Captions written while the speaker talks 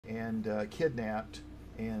and kidnapped.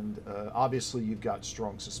 And obviously, you've got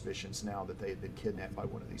strong suspicions now that they had been kidnapped by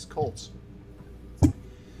one of these cults.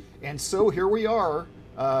 And so here we are.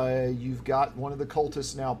 You've got one of the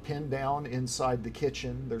cultists now pinned down inside the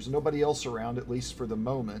kitchen. There's nobody else around, at least for the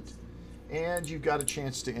moment. And you've got a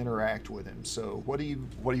chance to interact with him. So what do you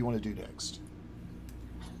want to do next?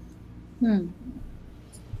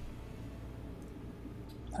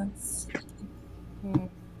 Let's see.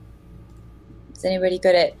 Is anybody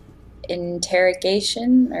good at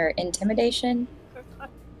interrogation or intimidation?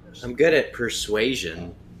 I'm good at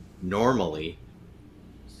persuasion, normally.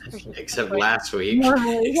 Except last week.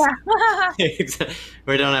 Yeah.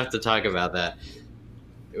 We don't have to talk about that.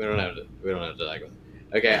 We don't have to talk about that.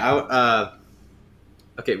 Okay,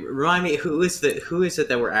 okay, remind me, who is it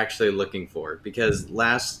that we're actually looking for? Because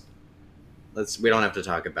we don't have to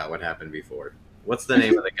talk about what happened before. What's the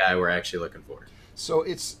name of the guy we're actually looking for? So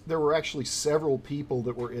there were actually several people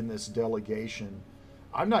that were in this delegation.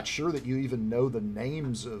 I'm not sure that you even know the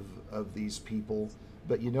names of these people,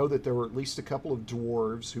 but you know that there were at least a couple of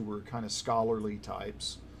dwarves who were kind of scholarly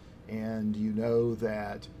types, and you know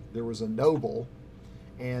that there was a noble,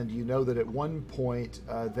 and you know that at one point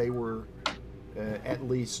they were at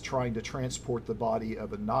least trying to transport the body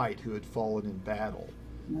of a knight who had fallen in battle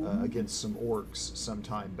against some orcs some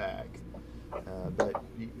time back. But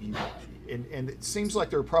and it seems like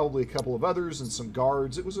there were probably a couple of others and some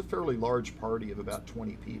guards. It was a fairly large party of about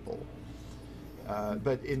 20 people.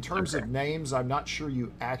 But in terms of names, I'm not sure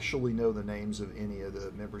you actually know the names of any of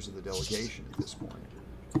the members of the delegation at this point.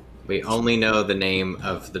 We only know the name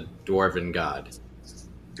of the dwarven god.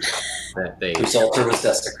 Whose altar was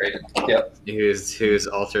desecrated. Yep. Whose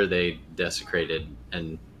altar they desecrated,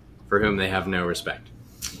 and for whom they have no respect.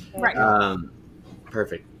 Right.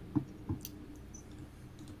 Perfect.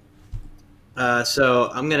 So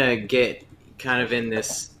I'm gonna get kind of in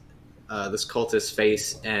this cultist's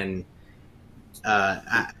face and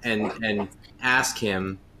ask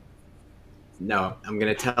him. No, I'm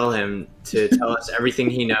gonna tell him to tell us everything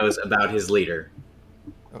he knows about his leader.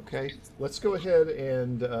 Okay, let's go ahead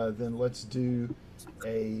and then let's do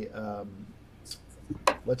an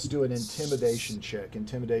intimidation check,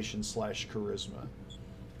 intimidation/charisma.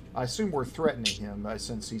 I assume we're threatening him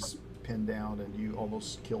since he's pinned down and you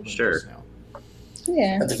almost killed him just now.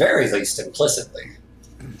 Yeah. At the very least, implicitly.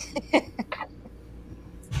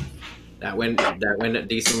 That went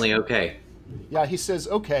decently okay. Yeah, he says,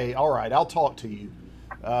 "Okay, all right, I'll talk to you.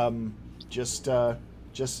 Just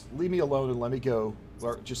leave me alone and let me go.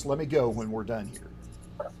 Or just let me go when we're done here."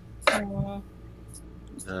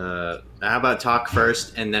 How about talk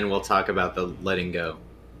first, and then we'll talk about the letting go.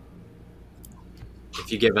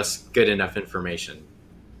 If you give us good enough information.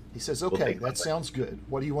 He says, "Okay, that sounds good.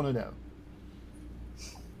 What do you want to know?"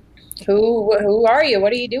 Who are you?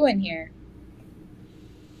 What are you doing here?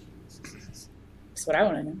 That's what I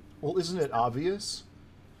want to know. Well, isn't it obvious?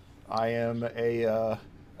 I am a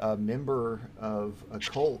member of a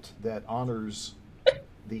cult that honors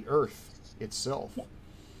the earth itself.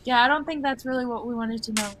 Yeah, I don't think that's really what we wanted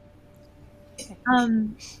to know.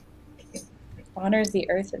 Honors the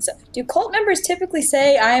earth itself. Do cult members typically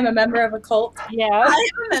say, "I am a member of a cult"? Yeah. I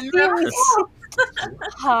am a member of a cult.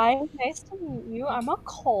 Hi, nice to meet you. I'm a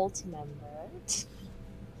cult member.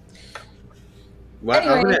 What?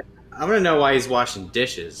 Anyway. I want to know why he's washing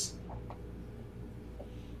dishes.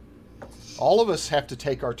 All of us have to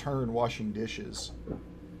take our turn washing dishes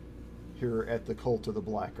here at the Cult of the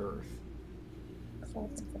Black Earth.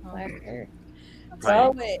 Cult of the Black Earth.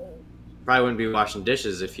 Probably wouldn't be washing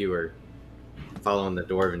dishes if you were following the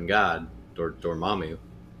dwarven god, Dormammu.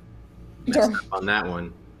 Messed up on that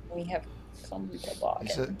one. We have come to log. He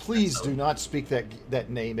said, "Please do not speak that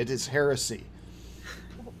name. It is heresy."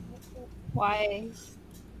 Why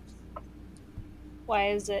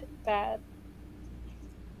is it bad?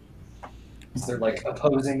 Is there like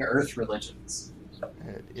opposing earth religions?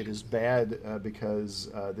 It is bad because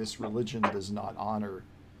this religion does not honor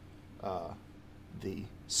the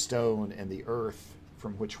stone and the earth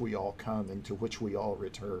from which we all come and to which we all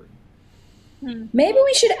return. Maybe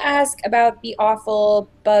we should ask about the awful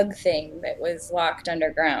bug thing that was locked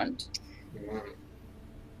underground.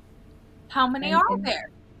 How many are there?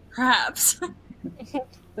 Perhaps.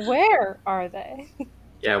 Where are they?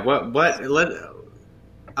 Yeah. I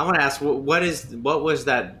want to ask, what was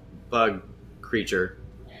that bug creature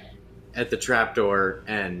at the trapdoor,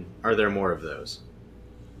 and are there more of those?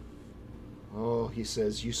 Oh, he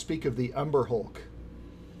says, "You speak of the Umber Hulk.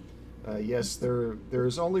 Yes, there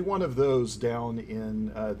is only one of those down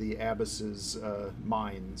in the Abbess's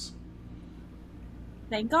mines."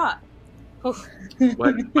 Thank God.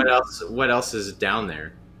 What else is down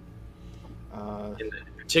there?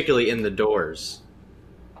 Particularly in the doors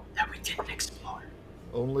that we didn't explore.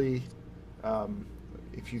 Only,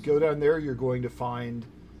 if you go down there, you're going to find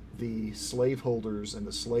the slaveholders and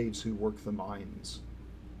the slaves who work the mines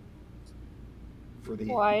for the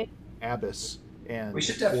Why? abbess and We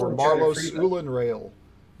should for definitely try to Marlos free them. Ulanrail,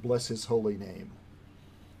 bless his holy name.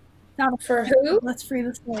 For who? Let's free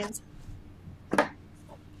the slaves. I'll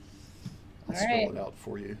All spell right. it out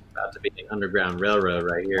for you. About to be an underground railroad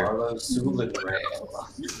right here. Marlo Sulin Rail.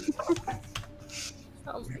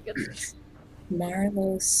 Oh my goodness.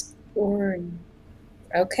 Marlos Orn.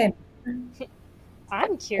 Okay.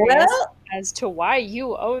 I'm curious Well, as to why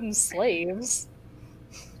you own slaves.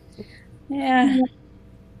 yeah.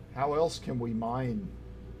 How else can we mine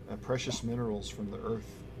precious minerals from the earth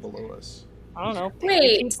below us? I don't know.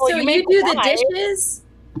 Wait, people so you make do the wine. dishes?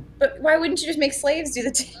 But why wouldn't you just make slaves do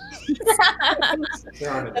the dishes? There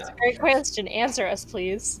aren't That's a enough. great question. Answer us,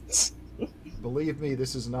 please. Believe me,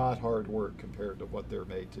 this is not hard work compared to what they're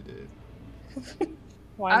made to do.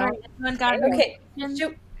 Why All not? right, anyone got any Okay. questions?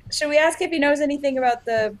 Should we ask if he knows anything about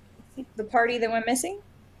the party that went missing?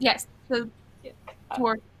 Yes, the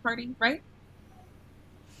tour party, right?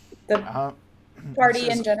 The Uh, party it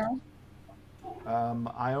says, in general?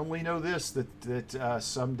 I only know this, that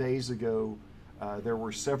some days ago there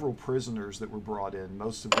were several prisoners that were brought in.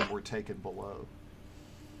 Most of them were taken below.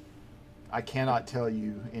 I cannot tell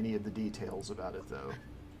you any of the details about it, though.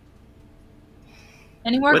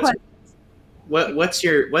 Any more What's-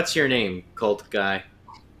 questions? What's your name, cult guy?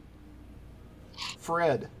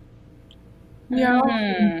 Fred, Yeah.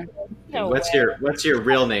 Hmm. No what's way. your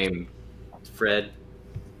real name, Fred?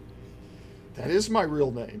 that is my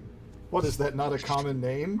real name. What, is that not a common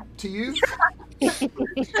name to you?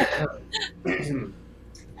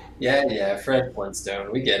 Yeah, Fred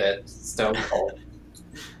Flintstone. We get it. Stone Cold.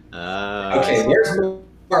 Uh, Okay, where's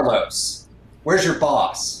Marlos? Where's your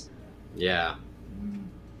boss? Yeah.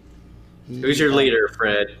 He, Who's your leader,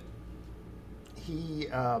 Fred? He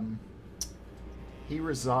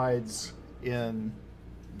resides in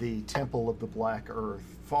the Temple of the Black Earth,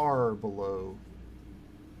 far below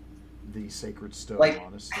the Sacred Stone Like,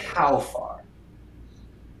 Monastery. how far?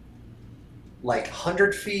 Like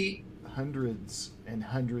 100 feet? Hundreds and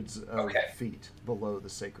hundreds of Okay. feet below the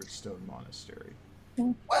Sacred Stone Monastery.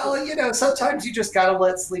 Well, you know, sometimes you just gotta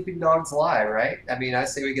let sleeping dogs lie, right? I mean, I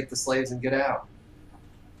say we get the slaves and get out.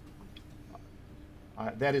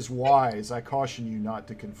 That is wise. I caution you not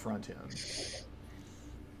to confront him.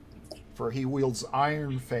 For he wields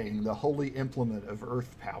Iron Fang, the holy implement of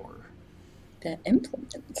earth power. The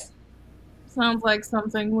implement. Sounds like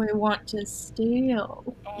something we want to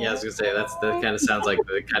steal. Yeah, I was gonna say that kind of sounds like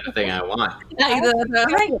the kind of thing I want. Like the- Now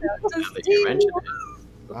that you mentioned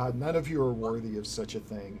it. None of you are worthy of such a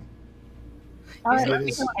thing. All right, And it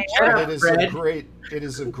is, Shut and up, it is Fred.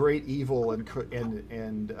 of great evil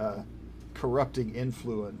and corrupting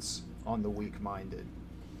influence on the weak-minded.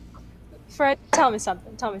 Fred, tell me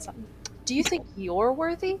something. Tell me something. Do you think you're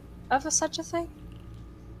worthy of such a thing?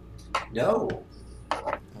 No.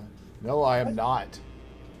 No, I am not.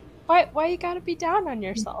 Why you gotta be down on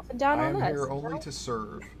yourself and down I on am us? here you only know? to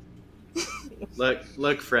serve.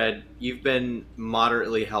 Look, Fred. You've been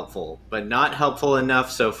moderately helpful, but not helpful enough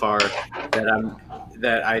so far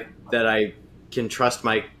that I can trust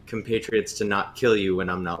my compatriots to not kill you when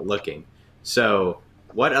I'm not looking. So,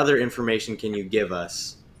 what other information can you give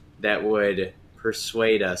us that would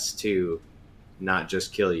persuade us to not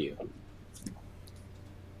just kill you?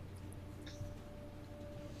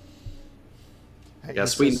 Hey, Yeah, it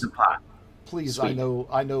sweeten says, the pot. please, sweet.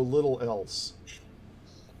 I know little else.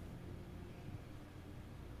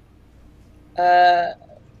 I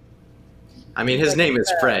mean, his name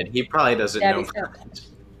is Fred. He probably doesn't know.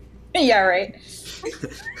 Daddy's yeah, right.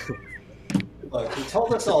 Look, he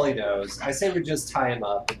told us all he knows. I say we just tie him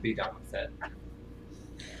up and be done with it.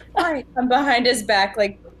 All right. I'm behind his back,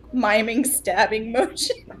 like miming stabbing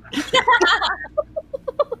motion.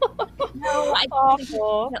 No, I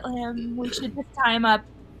Awful. kill him. We should just tie him up.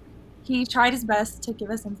 He tried his best to give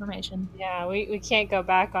us information. Yeah, we can't go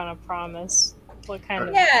back on a promise. What kind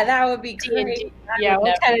of Yeah, that would be D&D? great. Yeah, what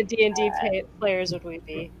never kind of D&D players would we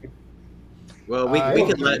be? Well, we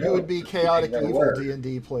could let. You would be chaotic Never evil were.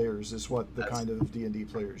 D&D players. Is what the That's- kind of D&D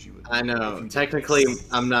players you would. I be if know. you did Technically, this.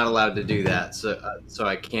 I'm not allowed to do that, so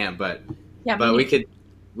I can't. But Yeah, but we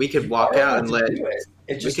could walk out and let. Do it.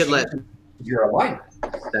 It just could let- changes your alignment.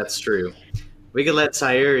 That's true. We could let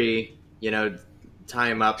Sayuri, tie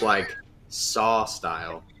him up like Saw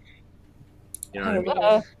style. You know what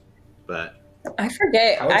I mean? But I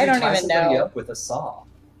forget. How would I you don't tie even somebody know. Oh, up with a saw?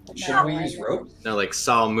 Shouldn't we use rope? no, like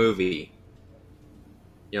Saw movie. I don't know. You know what I mean?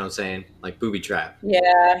 Why You know what I'm saying? Like booby trap.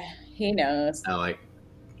 Yeah, he knows. Oh, like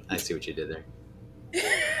I see what you did there.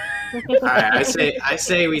 All right, I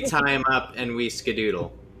say we tie him up and we skedoodle.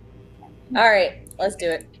 All right, let's do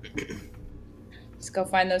it. Let's go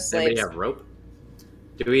find those Does anybody slaves. have rope?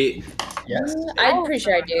 Do we? Yes. I'm pretty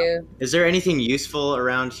sure I do. Is there anything useful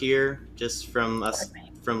around here? Just from us,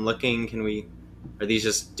 from looking, can we? Are these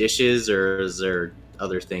just dishes, or is there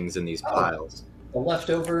other things in these piles? The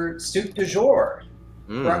leftover soup du jour.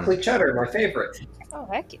 Broccoli cheddar, my favorite. Oh,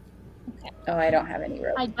 heck yeah. Oh, I don't have any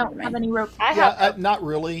rope. I don't have any rope. I Yeah, have. not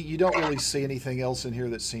really. You don't really see anything else in here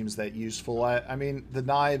that seems that useful. I mean, the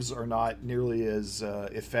knives are not nearly as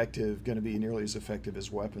effective, going to be nearly as effective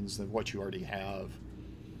as weapons than what you already have.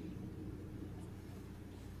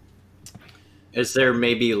 Is there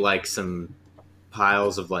maybe like some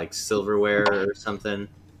piles of like silverware or something?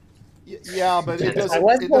 Yeah, but it I doesn't.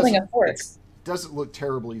 was It holding doesn't, a fork. doesn't look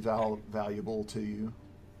terribly valuable to you,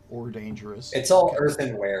 or dangerous. It's all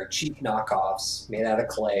earthenware, cheap knockoffs made out of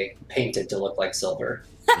clay, painted to look like silver.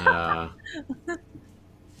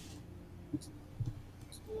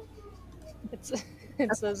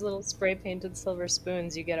 It's those little spray painted silver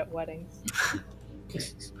spoons you get at weddings.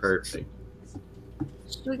 Perfect.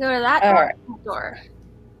 Should we go to that All right. door?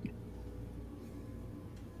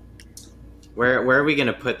 Where are we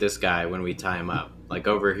gonna put this guy when we tie him up? Like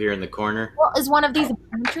over here in the corner? Well, is one of these a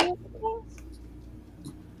pantry?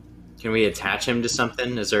 Can we attach him to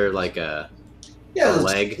something? Is there like a Yeah, let's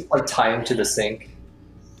leg? just, like tie him to the sink.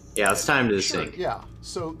 Yeah, let's tie him to the Sure, sink. yeah.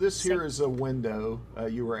 So this here is a window.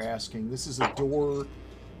 You were asking. This is a door.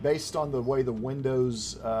 Based on the way the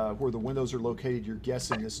windows, where the windows are located, you're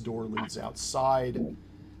guessing this door leads outside,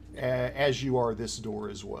 as you are this door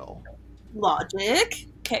as well. Logic.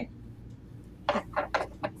 Okay.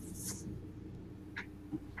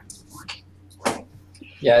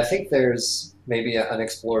 Yeah, I think there's maybe an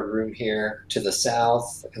unexplored room here to the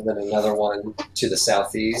south, and then another one to the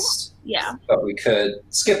southeast. Yeah. But we could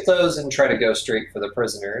skip those and try to go straight for the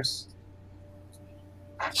prisoners.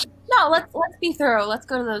 No, let's be thorough. Let's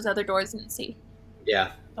go to those other doors and see.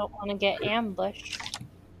 Yeah. Don't want to get ambushed.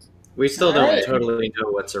 We still don't Alright. totally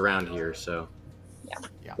know what's around here, so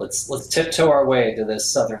Let's tiptoe our way to this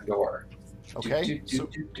southern door. Okay. Do, do, So,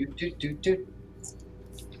 do, do, do, do, do.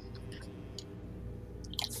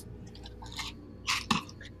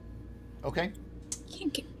 okay.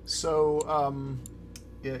 Thank you. So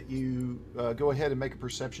yeah, you go ahead and make a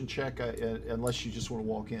perception check, unless you just want to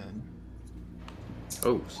walk in.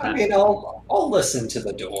 oh I snap. mean, I'll listen to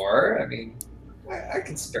the door. I mean, I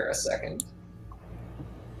can spare a second.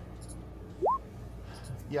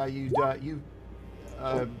 Yeah,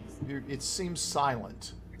 it seems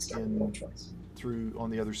silent in, through on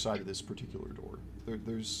the other side of this particular door.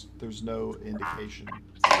 There's no indication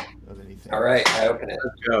of anything. All right, I open it.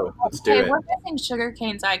 Let's go. Let's do Okay, it. we're missing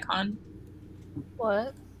Sugarcane's icon.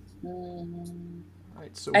 What? Mm, All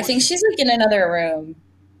right, so I what think you- she's like in another room.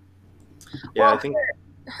 Yeah, Well, I think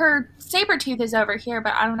Her saber tooth is over here,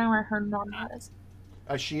 but I don't know where her normal is.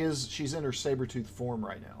 she's in her saber-tooth form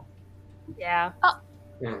right now. Yeah.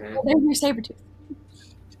 Mhm. Well, there's your saber tooth.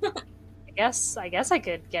 I guess I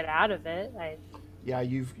could get out of it. Yeah,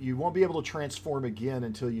 you won't be able to transform again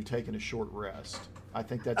until you've taken a short rest. I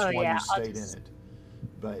think that's Oh, why yeah, you I'll stayed just- in it.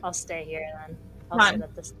 But I'll stay here then. I'll Fine. sit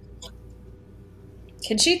at this.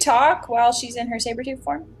 Can she talk while she's in her saber-tooth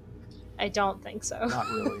form? I don't think so. not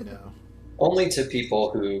really, no. Only to people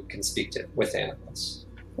who can speak with animals.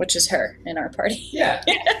 Which is her in our party. Yeah.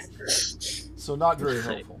 So not very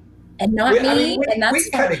helpful. And not me, and that's we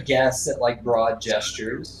fine. kind of guess at like broad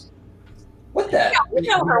gestures. What the? we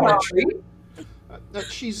know her want well. a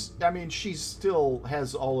treat? She still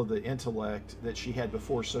has all of the intellect that she had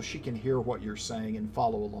before, so she can hear what you're saying and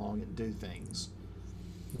follow along and do things.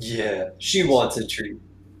 Yeah, she wants a treat.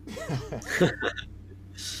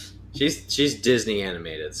 she's Disney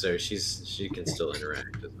animated, so she can still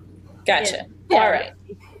interact. Gotcha. Yeah. All right.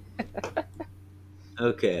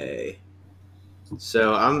 Okay.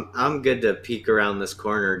 So I'm good to peek around this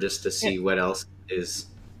corner just to see what else is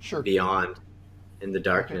Sure. beyond in the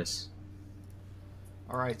darkness.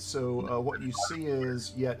 All right, so what you see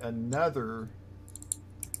is yet another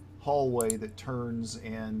hallway that turns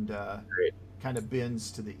and Great. kind of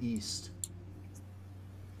bends to the east.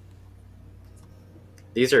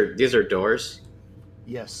 These are doors.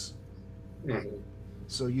 Yes. Mhm.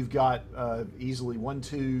 So you've got easily 1,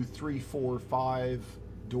 2, 3, 4, 5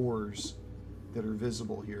 doors that are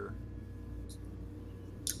visible here.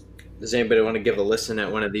 Does anybody want to give a listen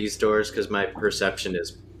at one of these doors? Because my perception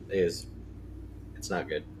is it's not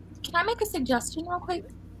good. Can I make a suggestion real quick?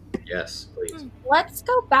 Yes, please. Let's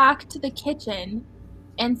go back to the kitchen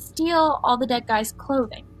and steal all the dead guys'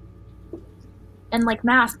 clothing and like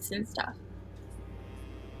masks and stuff.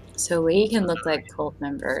 So we can look like cult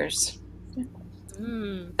members.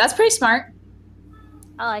 Mm, That's pretty smart.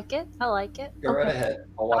 I like it. I like it. Go right ahead.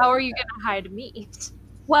 I'll watch How are the you map. gonna hide me?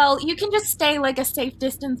 Well, you can just stay like a safe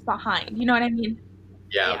distance behind. You know what I mean?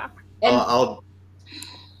 Yeah. And-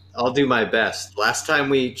 I'll do my best. Last time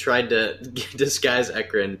we tried to disguise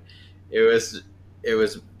Ekron, it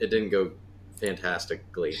didn't go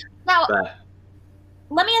fantastically. Now, But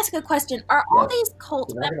let me ask a question. Are all Yeah. these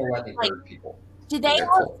cult You're not members, going to let me like, hurt people. do they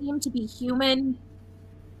They're all cult. seem to be human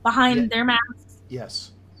behind Yeah. their masks?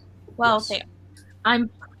 Yes. Well, Yes. okay. I'm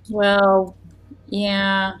Well,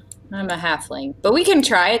 yeah, I'm a halfling. But we can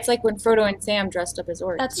try. It's like when Frodo and Sam dressed up as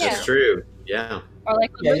orcs. that's Yeah. that's true. Yeah. Or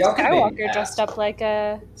like when Yeah, y'all Luke can maybe Skywalker dressed ask. up like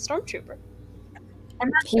a stormtrooper.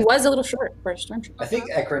 and that's He was a little short for a stormtrooper. I think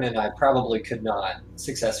Ekron and I probably could not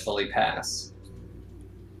successfully pass.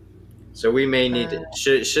 So we may need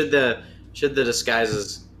to, should the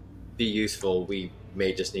disguises be useful, we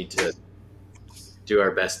may just need to do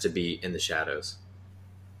our best to be in the shadows.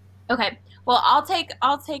 okay. Well, I'll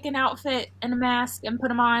take an outfit and a mask and put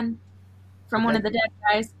them on from one Okay. of the dead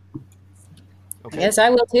guys. I Okay. guess I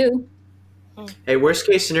will too. Hey, worst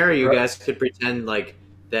case scenario, you Right. guys could pretend like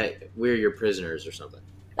that we're your prisoners or something.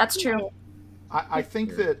 That's true. I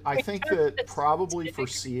think that probably for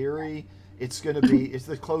Sierra,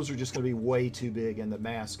 the clothes are just gonna be way too big, and the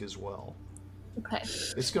mask as well. Okay.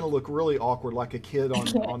 It's gonna look really awkward, like a kid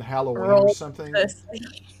on Halloween roll or something. This.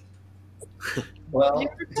 Well,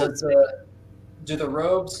 do the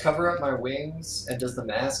robes cover up my wings, and does the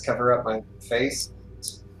mask cover up my face?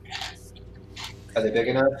 Are they big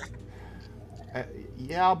enough?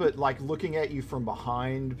 Yeah, but like looking at you from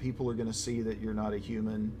behind, people are gonna see that you're not a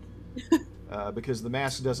human, because the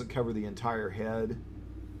mask doesn't cover the entire head.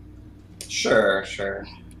 Sure, sure.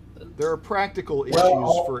 There are practical issues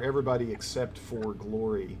Well, for everybody except for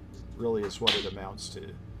Glory. Really, is what it amounts to.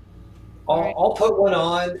 I'll put one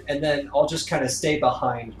on, and then I'll just kind of stay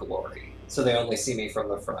behind Glory, so they only see me from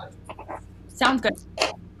the front. Sounds good.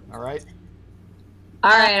 All right.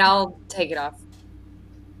 All right, I'll take it off.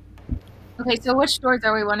 Okay, so which doors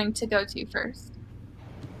are we wanting to go to first?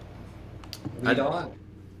 Lead on.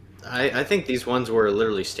 I think these ones we're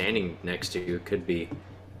literally standing next to could be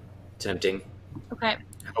tempting. Okay.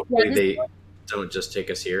 Hopefully Yeah, they don't just take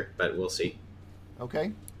us here, but we'll see.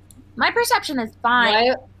 Okay. My perception is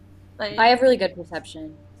fine. But, I have really good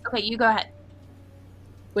perception. okay, you go ahead.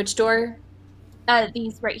 Which door?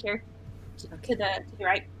 These right here. To the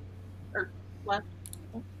right. Or left.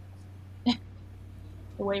 The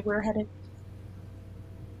way we're headed.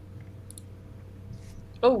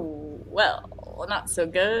 Oh, well, not so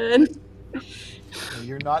good. Well,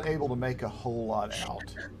 you're not able to make a whole lot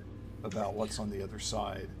out about what's on the other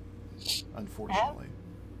side, unfortunately.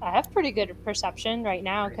 I have pretty good perception right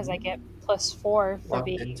now because I get +4 for Well,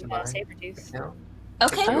 being into a mine. Sabretooth. No.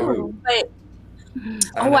 Okay. Oh. But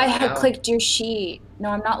I I know. had clicked your sheet. No,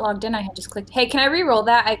 I'm not logged in. I had just clicked. Hey, can I re-roll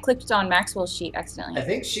that? I clicked on Maxwell's sheet I accidentally.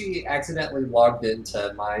 think she accidentally logged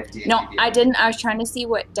into my D&D. No, I didn't. I was trying to see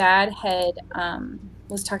what Dad had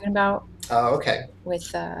was talking about Oh, okay.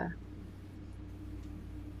 with never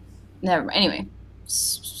mind. Anyway,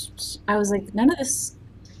 I was like, none of this.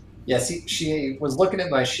 Yeah, see, she was looking at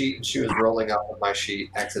my sheet and she was rolling off of my sheet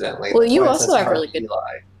accidentally. Well, That's you why it also says have really good-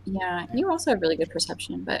 Eli. Yeah, you also have really good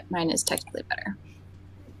perception, but mine is technically better.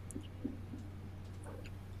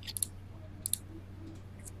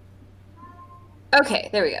 Okay,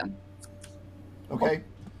 there we go. Okay.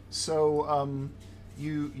 So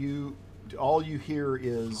you all you hear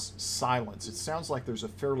is silence. It sounds like there's a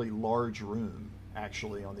fairly large room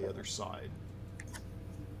actually on the other side.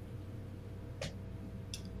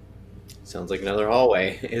 Sounds like another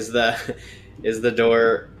hallway. Is the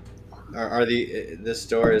door? Are this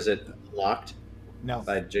door? Is it locked? No,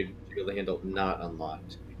 By jiggle the handle, not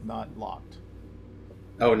unlocked. not locked.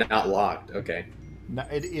 Oh, not locked. Okay. No,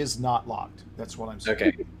 it is not locked. That's what I'm saying.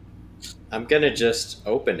 Okay. I'm gonna just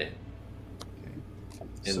open it Okay.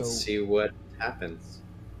 and So see what happens.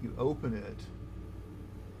 you open it,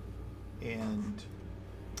 and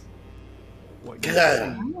what you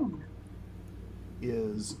see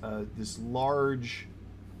is this large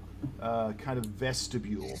kind of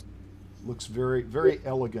vestibule. Looks very, very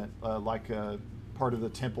elegant, like a part of the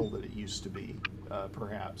temple that it used to be,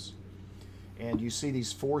 perhaps. And you see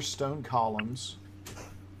these 4 stone columns.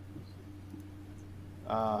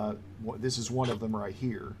 This is one of them right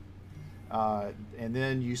here. And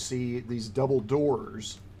then you see these double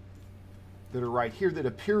doors that are right here that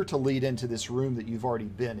appear to lead into this room that you've already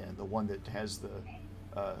been in, the one that has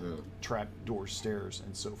trapdoor stairs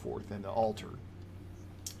and so forth, and the altar.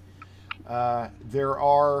 There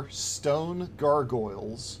are stone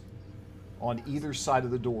gargoyles on either side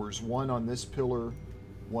of the doors, one on this pillar,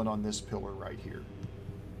 one on this pillar right here.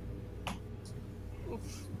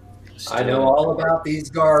 I know all about these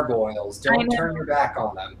gargoyles. Don't turn your back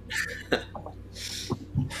on them.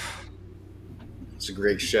 It's a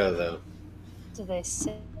great show, though. Do they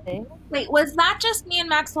say? Wait, was that just me and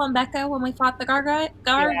Maxwell and Becca when we fought the gargoyle?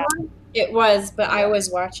 It was, but I was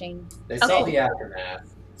watching. They saw Okay. the aftermath.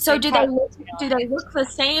 So They do they look the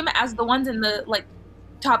same as the ones in the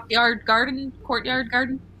courtyard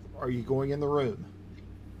garden? Are you going in the room?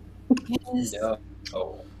 Yes. No.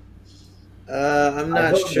 Oh. I'm I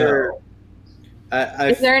not hope sure. no.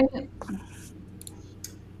 Is there any...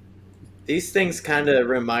 These things kind of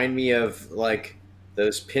remind me of like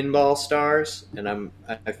those pinball stars, and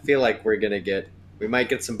I feel like we might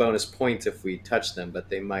get some bonus points if we touch them, but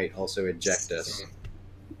they might also eject us.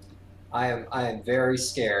 I am very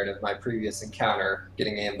scared of my previous encounter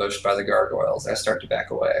getting ambushed by the gargoyles. I start to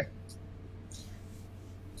back away.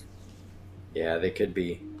 Yeah, they could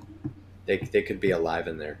be alive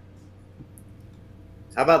in there.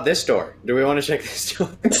 How about this door? Do we want to check this door?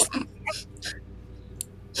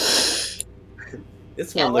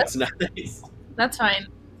 This one looks nice. That's fine.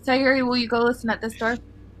 Sayuri, will you go listen at this door?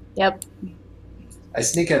 Yep. I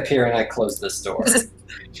sneak up here and I close this door.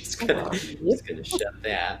 Just gonna shut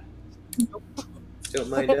that. Don't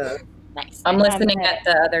mind us. Nice. I'm listening at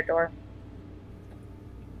the other door.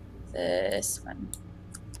 This one.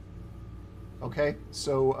 Okay,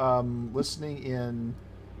 so we're listening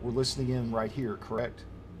in right here, correct?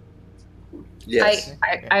 Yes.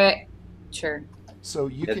 I sure. So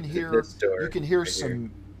you At can hear this door, you can hear right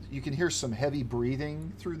some you can hear some heavy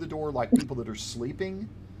breathing through the door, like people that are sleeping,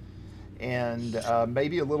 and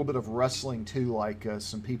maybe a little bit of rustling too, like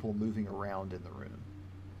some people moving around in the room.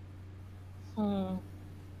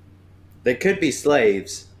 They could be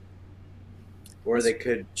slaves, or they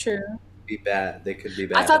could True. be bad. They could be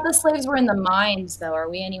bad. I thought the slaves were in the mines, though. Are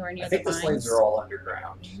we anywhere near I think the the mines? slaves are all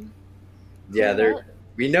underground. Yeah,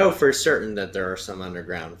 we know for certain that there are some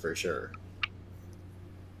underground for sure.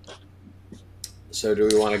 So do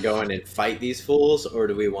we want to go in and fight these fools, or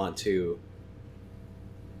do we want to...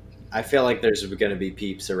 I feel like there's going to be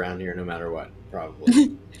peeps around here no matter what,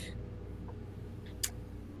 probably.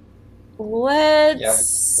 Let's. Yeah,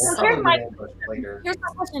 So we'll here's probably my- be ambushed later. Here's my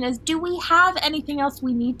question: is do we have anything else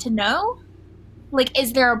we need to know? Like,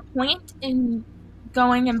 is there a point in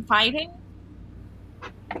going and fighting?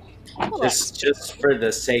 just for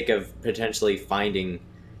the sake of potentially finding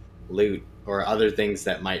loot or other things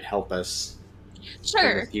that might help us in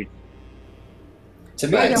Sure. the future. To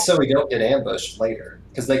me, Right. it's so we don't get ambushed later,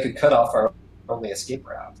 because they could cut off our only escape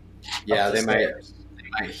route. Yeah, up the they might stairs.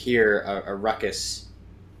 hear a ruckus.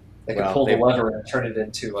 They could Well, pull they- the lever and turn it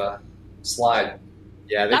into a slide.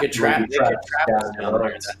 Yeah, they could trap. They could trap us down down the there.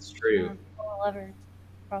 roads. That's true. Lever.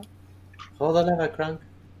 Hold the lever, Crunk.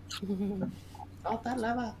 Hold that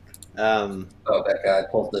lever. Oh, that guy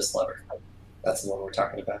pulled this lever. That's the one we're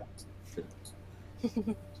talking about.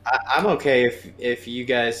 I'm okay if you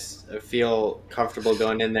guys feel comfortable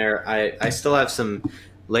going in there. I still have some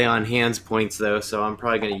lay on hands points though, so I'm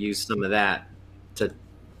probably going to use some of that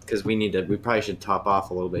because we probably should top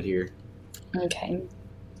off a little bit here. Okay.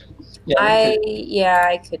 Yeah, you could-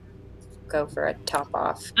 I could go for a top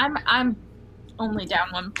off. I'm only down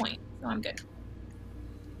 1 point, so I'm good.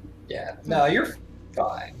 yeah. No, you're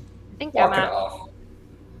fine. I think I'm Walk it out. off.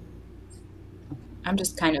 I'm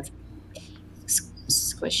just kind of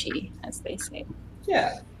squishy, as they say.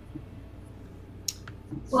 Yeah.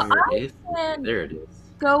 Well, There I it is. can There it is.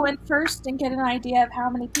 go in first and get an idea of how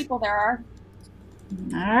many people there are.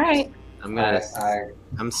 All right. I'm gonna. I'm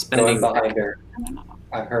I'm going spending. behind her.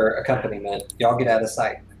 I'm her accompaniment. Y'all get out of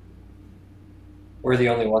sight. We're the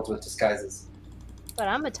only ones with disguises. But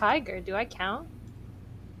I'm a tiger. Do I count?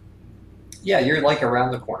 Yeah, you're like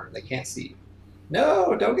around the corner. They can't see you.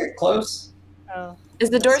 No, don't get close. Oh. Is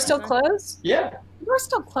the door That's still fine. closed? Yeah. We're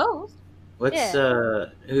still closed. What's Yeah.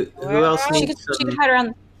 who Where else are She needs could some, hide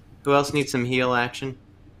around. who else needs some heal action?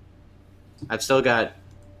 I've still got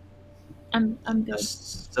I'm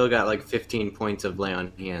good. like 15 points of lay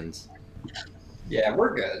on hands. Yeah,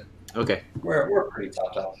 we're good. Okay, We're pretty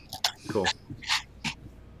topped off. cool.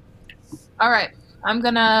 All right, I'm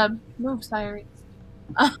gonna move, Sayuri.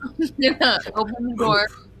 I'm gonna open the door.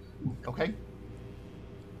 Okay.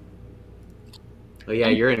 Oh yeah,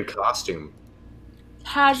 you're in costume.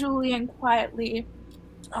 Casually and quietly.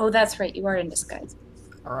 Oh, that's right. You are in disguise.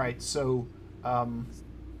 All right. So,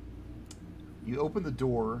 You open the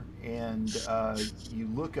door and you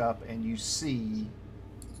look up and you see.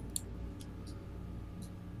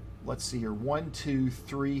 Let's see here. 1, 2,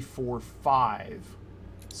 3, 4, 5,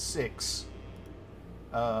 6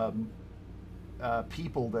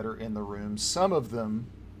 people that are in the room. Some of them,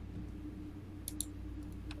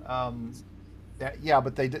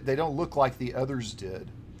 but they don't look like the others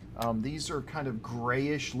did. These are kind of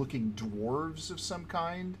grayish-looking dwarves of some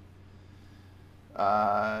kind.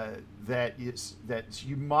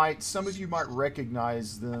 Some of you might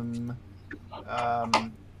recognize them.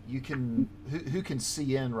 Who can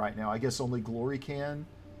see in right now? I guess only Glory can.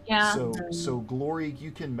 Yeah. So Glory,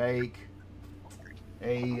 you can make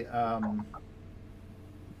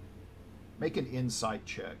make an insight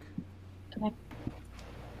check. Okay.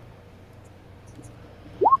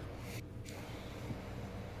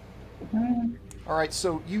 All right,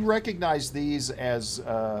 so you recognize these as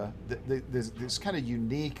this kind of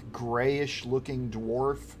unique grayish-looking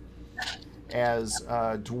dwarf as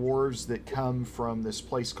dwarves that come from this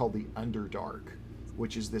place called the Underdark,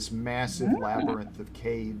 which is this massive labyrinth of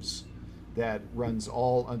caves that runs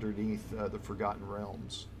all underneath the Forgotten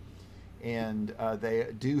Realms. And they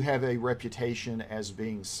do have a reputation as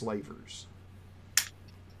being slavers.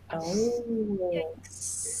 Oh.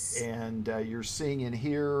 And you're seeing in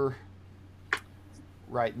here,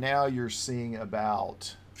 right now, you're seeing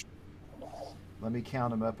about, let me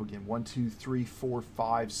count them up again. 1, 2, 3, 4,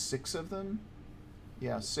 5, 6 of them.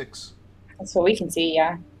 Yeah, 6. That's what we can see,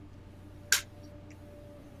 yeah.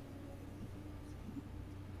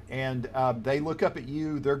 And they look up at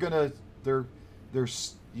you.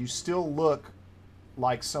 You still look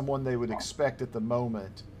like someone they would expect at the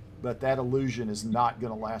moment, but that illusion is not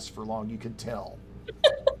going to last for long. You can tell.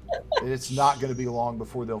 It's not going to be long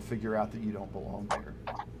before they'll figure out that you don't belong there.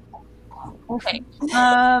 Okay.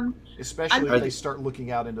 Especially if they start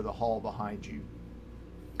looking out into the hall behind you.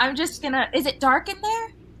 I'm just gonna. Is it dark in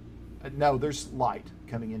there? No, there's light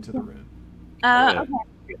coming into the room. Okay. Back up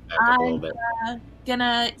a little bit.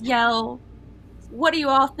 Gonna yell. What do you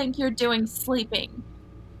all think you're doing sleeping?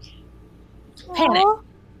 Panic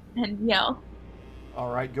and yell.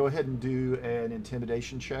 All right, go ahead and do an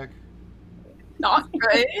intimidation check. Not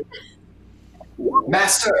good.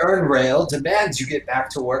 Master Ernrail demands you get back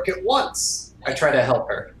to work at once. I try to help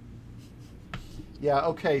her. Yeah,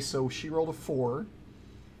 okay, so she rolled a 4.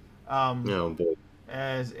 No, boy.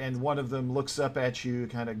 And one of them looks up at you,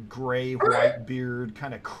 kind of gray, white beard,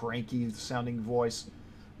 kind of cranky sounding voice.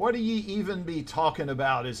 What do ye even be talking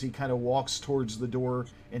about? As he kind of walks towards the door,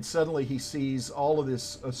 and suddenly he sees all of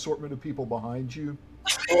this assortment of people behind you.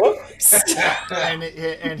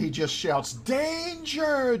 and he just shouts,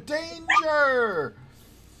 "Danger! Danger!"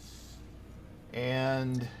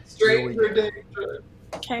 And Stranger danger.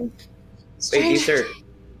 Okay. Wait, these are.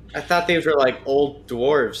 I thought these were like old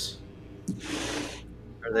dwarves.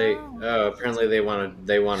 Are they? Oh, apparently they want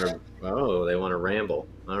to. Oh, they want to ramble.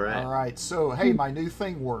 All right. All right. So hey, my new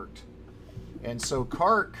thing worked, and so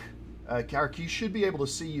Kark, you should be able to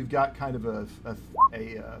see you've got kind of a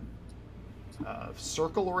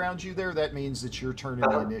circle around you there. That means that you're turning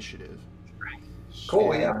the initiative.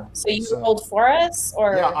 Cool, yeah. So you rolled for us,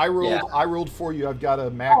 or Yeah, I rolled for you. I've got a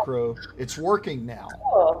macro. It's working now.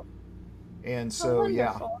 Oh, And so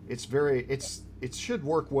wonderful. it should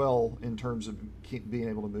work well in terms of being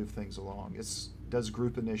able to move things along. It does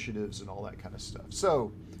group initiatives and all that kind of stuff.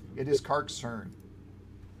 So it is Kark's turn.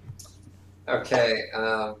 Okay,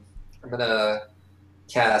 I'm gonna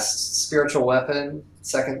cast Spiritual Weapon,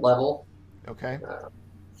 2nd level, Okay.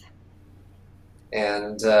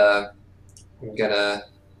 and I'm gonna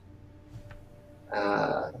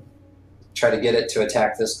try to get it to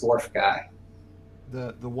attack this dwarf guy.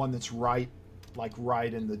 The one that's right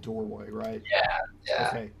in the doorway, right? Yeah.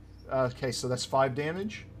 Okay. Okay, so that's 5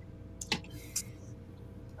 damage.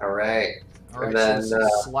 All right. All right, And then, so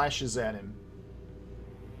it slashes at him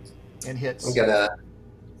and hits. I'm gonna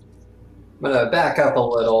back up a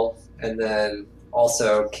little and then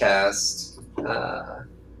also cast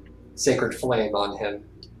Sacred Flame on him.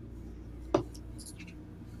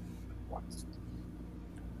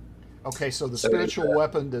 Okay, so the So spiritual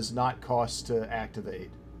weapon does not cost to activate.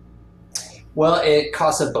 Well, it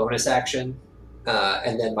costs a bonus action,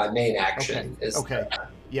 and then my main action is. Okay.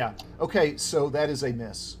 Yeah. Okay, so that is a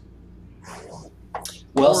miss.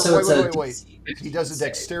 Well, Or- so it's a. wait. He does a save.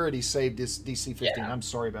 dexterity save, DC 15. Yeah. I'm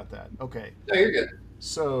sorry about that. Okay. No, you're good.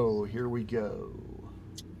 So here we go.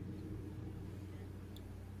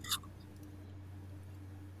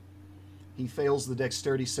 He fails the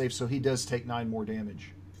dexterity save, so he does take 9 more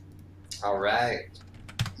damage. All right.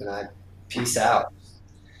 Then I peace out.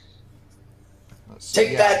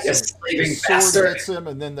 Take that, you so slaving the sword bastard! hits him,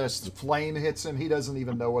 and then the flame hits him. He doesn't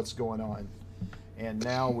even know what's going on. And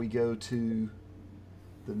now we go to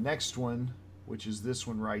the next one, which is this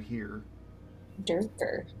one right here.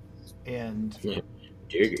 Durker. And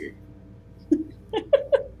Digger.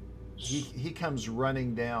 he comes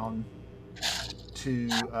running down to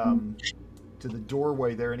the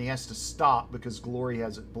doorway there, and he has to stop because Glory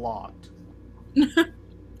has it blocked.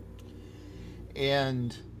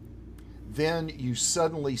 And then you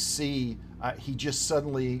suddenly see he just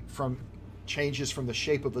suddenly changes from the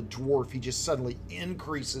shape of a dwarf. He just suddenly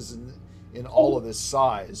increases in all of his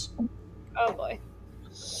size. Oh boy.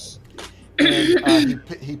 And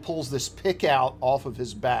he pulls this pick out off of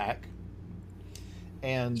his back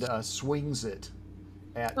and swings it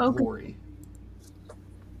at Glory.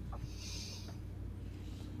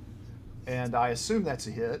 And I assume that's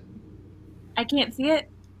a hit. I can't see it.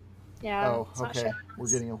 Yeah. Oh, it's not okay. showing We're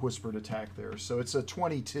us. getting a whispered attack there. So it's a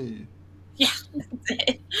 22. Yeah, that's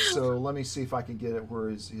it. So let me see if I can get it where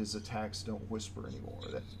his attacks don't whisper anymore.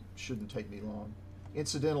 That shouldn't take me long.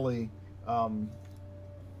 Incidentally,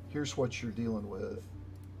 here's what you're dealing with.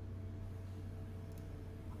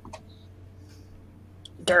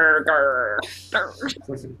 Durger.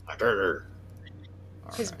 Digger.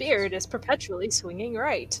 All His right. beard is perpetually swinging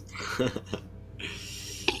right.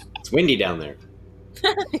 It's windy down there.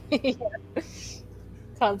 Yeah.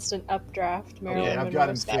 Constant updraft. Marilyn Okay, I've Monroe got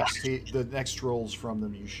him style. fixed. The next rolls from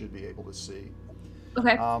them you should be able to see.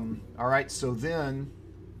 Okay. All right, so then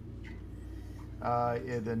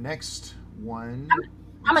the next one.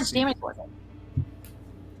 How let's much see. damage was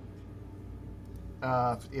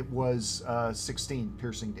it? It was 16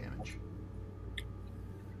 piercing damage.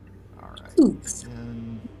 All right. Oof.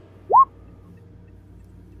 And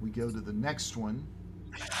we go to the next one,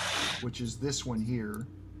 which is this one here.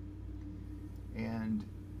 And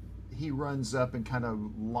he runs up and kind of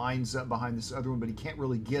lines up behind this other one, but he can't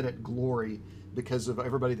really get at Glory because of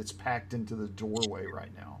everybody that's packed into the doorway right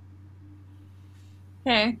now.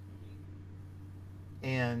 Okay.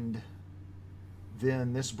 And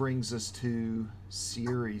then this brings us to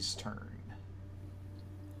Ciri's turn.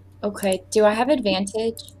 Okay, do I have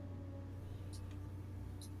advantage?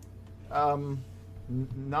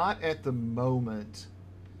 Not at the moment.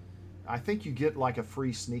 I think you get like a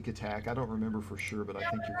free sneak attack. I don't remember for sure, but I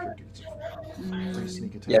think your character gets a free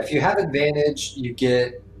sneak attack. Yeah, if you have advantage, you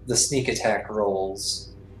get the sneak attack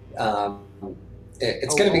rolls.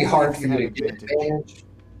 It's going to be only hard if for you you to have get advantage. advantage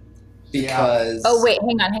because Oh, wait,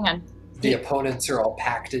 hang on. the opponents are all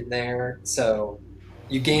packed in there. So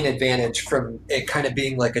you gain advantage from it kind of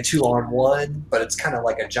being like a 2-on-1, but it's kind of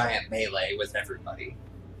like a giant melee with everybody.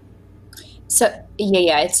 So,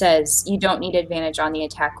 yeah, it says you don't need advantage on the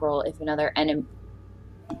attack roll if another enemy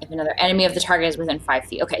of the target is within 5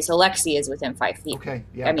 feet. Okay, so Lexi is within 5 feet. Okay,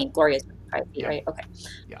 yeah. I mean, Gloria is within 5 feet, Yeah. right? Okay.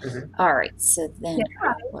 Yeah. Mhm. All right, so then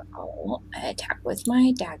I'll attack with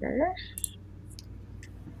my dagger.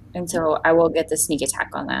 And so I will get the sneak attack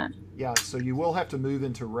on that. Yeah, so you will have to move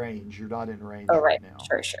into range. You're not in range Oh, right. now.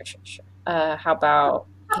 Sure. How about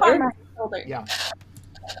How about here? my shoulder? Yeah.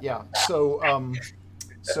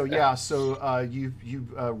 So you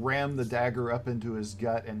ram the dagger up into his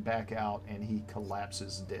gut and back out, and he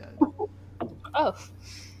collapses dead. Oh.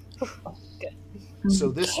 So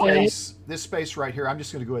this Okay. space right here, I'm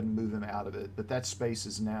just going to go ahead and move him out of it, but that space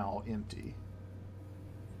is now empty.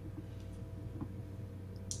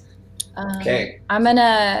 Okay. I'm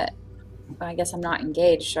gonna. I guess I'm not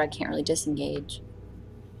engaged, so I can't really disengage.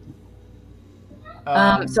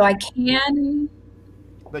 So I can,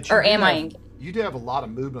 but you or do am I have- engaged? You do have a lot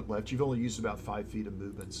of movement left. You've only used about 5 feet of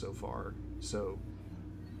movement so far. So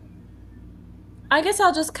I guess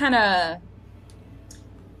I'll just kind of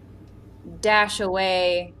dash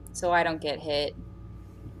away so I don't get hit.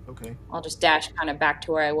 okay, I'll just dash kind of back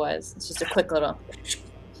to where I was. It's just a quick little.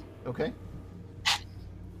 okay,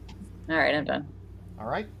 All right, I'm done. all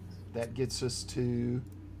right. That gets us to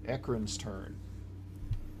Ekron's turn.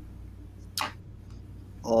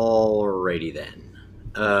 Alrighty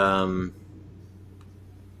then.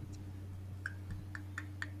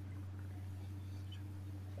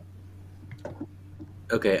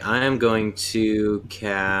 Okay, I am going to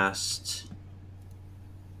cast.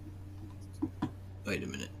 Wait a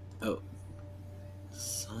minute. Oh.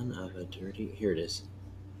 Son of a dirty. Here it is.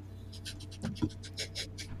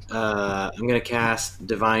 I'm going to cast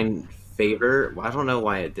Divine Favor. Well, I don't know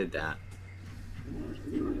why it did that.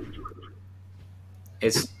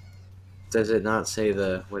 Does it not say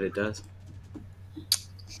what it does?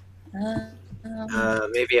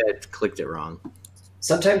 Maybe I clicked it wrong.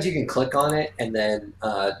 Sometimes you can click on it and then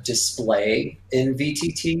display in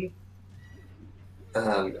VTT.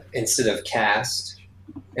 instead of cast.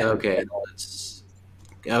 And Okay.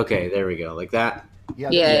 Okay, there we go. Like that. Yeah.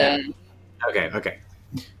 Yeah. Okay.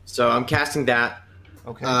 So I'm casting that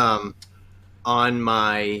Okay. on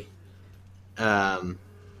my on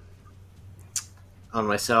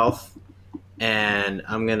myself, and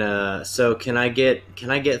I'm gonna. So can I get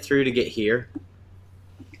through to get here,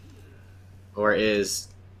 or is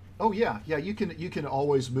Oh yeah. You can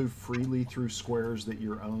always move freely through squares that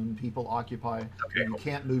your own people occupy. Okay. You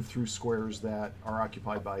can't move through squares that are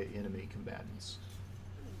occupied by enemy combatants.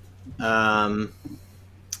 I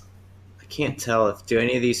can't tell if do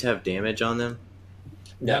any of these have damage on them?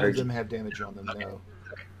 None No. of them have damage on them. No.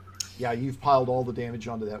 Yeah, you've piled all the damage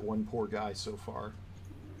onto that one poor guy so far.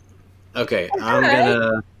 Okay, I'm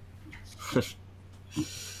gonna.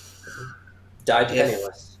 Died If-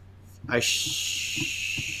 penniless.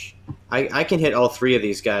 I can hit all three of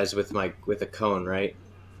these guys with a cone, right?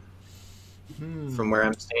 From where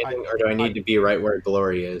I'm standing, or do I need to be right where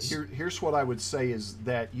Glory is? Here's what I would say is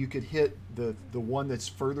that you could hit the one that's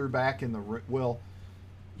further back in the room. Well,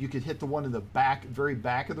 you could hit the one in the back, very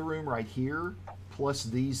back of the room, right here, plus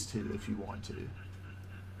these two if you want to.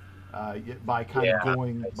 By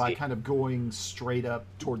kind of going straight up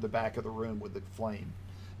toward the back of the room with the flame.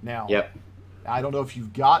 Now, Yep. I don't know if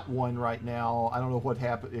you've got one right now. I don't know what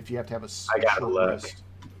happened if you have to have I gotta short look. rest.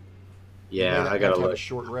 Yeah, You may I have gotta to have look. a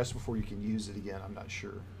short rest before you can use it again. I'm not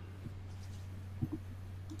sure.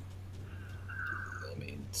 Let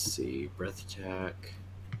me see. Breath attack.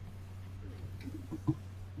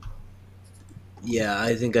 Yeah,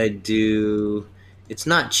 I think I do. It's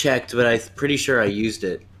not checked, but I'm pretty sure I used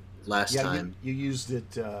it last time. You used it.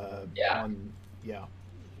 Yeah. Yeah.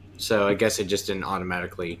 So I guess it just didn't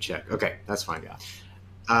automatically check. Okay, that's fine.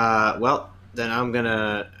 Yeah. Well, then I'm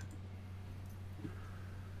gonna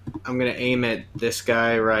aim at this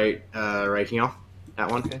guy right here, that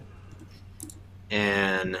one, Okay.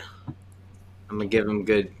 and I'm gonna give him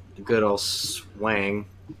good old swing.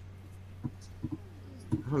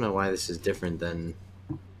 I don't know why this is different than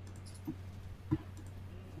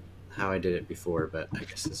how I did it before, but I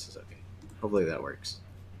guess this is okay. Hopefully that works.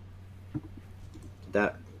 Did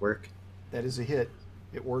that work? That is a hit.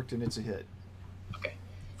 It worked, and it's a hit. Okay.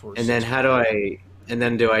 For And then 6. how do I? And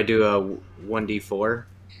then do I do a 1d4?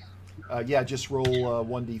 Yeah, just roll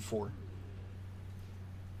 1d4.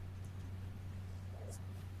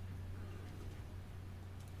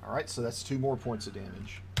 All right, so that's 2 more points of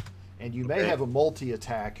damage. And you may Okay. have a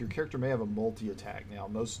multi-attack. Your character may have a multi-attack now.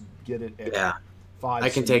 Most get it at Yeah, 5. I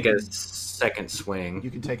can so take you a second swing. You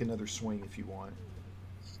can take another swing if you want.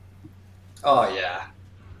 Oh yeah.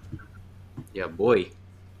 Yeah, boy.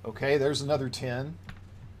 Okay, there's another 10.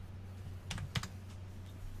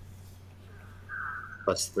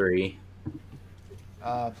 +3.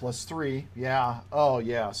 Plus 3. Yeah. Oh,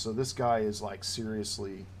 yeah. So this guy is like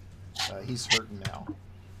seriously, he's hurting now.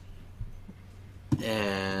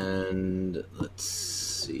 And let's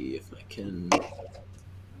see if I can.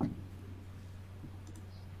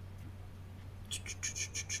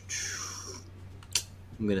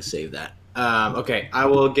 I'm gonna save that. Okay, I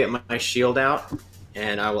will get my shield out,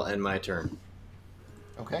 and I will end my turn.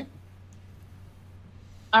 Okay.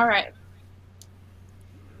 All right.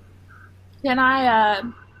 Can I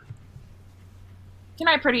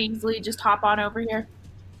pretty easily just hop on over here?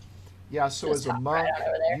 Yeah, so Just as a hop monk, right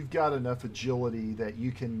over there. you've got enough agility that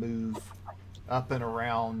you can move up and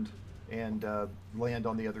around and land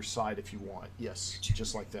on the other side if you want. Yes,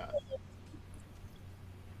 just like that.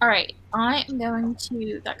 All right. I am going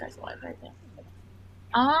to. That guy's alive right there.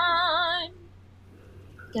 I'm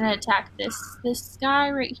gonna attack this guy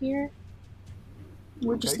right here.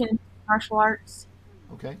 We're just Okay. gonna do martial arts.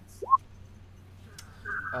 Okay.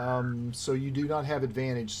 So you do not have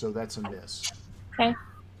advantage, so that's a miss. Okay.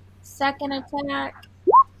 Second attack.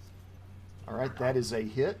 All right, that is a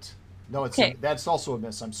hit. No, Okay. that's also a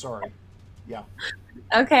miss. I'm sorry. Yeah,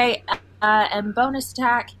 Okay. And bonus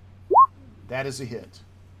attack. that is a hit.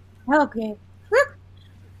 Okay.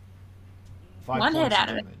 5 One hit points out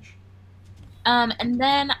of it. damage. And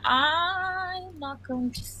then I'm not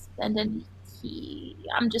going to spend any key.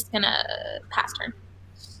 I'm just gonna pass turn.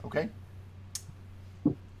 Okay.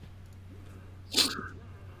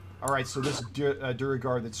 All right, so this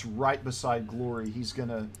Duragard that's right beside Glory,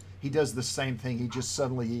 he does the same thing. He just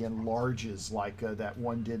suddenly enlarges like that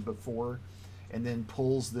one did before, and then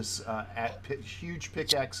pulls this huge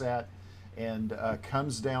pickaxe and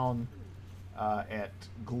comes down at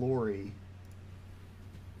Glory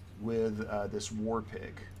with this war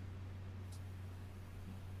pick.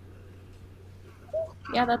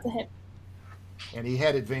 Yeah, that's a hit. And he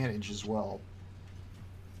had advantage as well.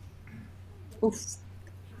 Oof.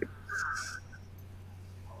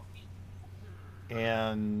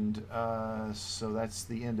 And so that's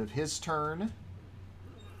the end of his turn.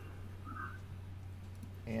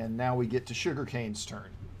 And now we get to Sugarcane's turn.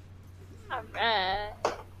 All right.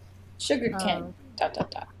 Sugar cane. ...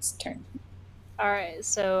 It's turn. All right.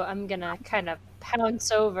 So I'm gonna kind of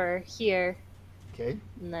pounce over here, Okay.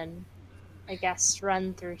 and then I guess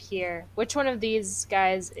run through here. Which one of these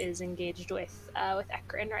guys is engaged with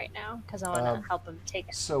Ekrin right now? Because I want to help him take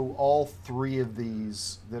it. So all three of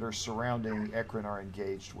these that are surrounding Ekrin are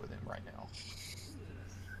engaged with him right now.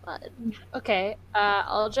 Okay.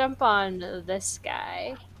 I'll jump on this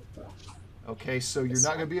guy. Okay, so you're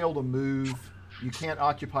not going to be able to move. You can't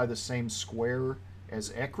occupy the same square as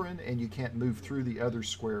Ekrin, and you can't move through the other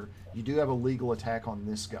square. You do have a legal attack on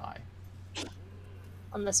this guy.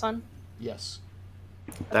 On this one? Yes.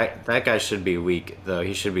 That guy should be weak though.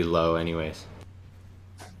 He should be low anyways.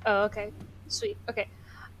 Oh, okay. Sweet. Okay.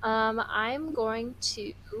 I'm going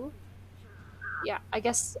to... Yeah, I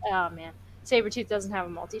guess... Oh, man. Sabretooth doesn't have a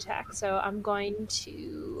multi-attack, so I'm going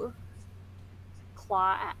to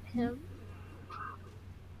claw at him.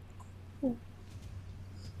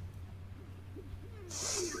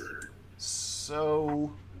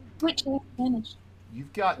 So Which advantage?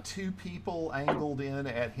 you've got two people angled in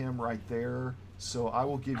at him right there, so I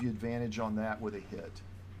will give you advantage on that with a hit.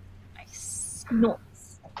 Nice.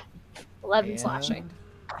 Nice. 11 And- slashing.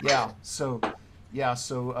 Yeah,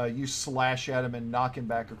 so you slash at him and knock him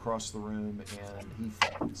back across the room, and he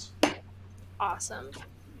falls. Awesome.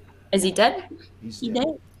 Is he dead? He's He dead.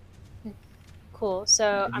 dead? Cool.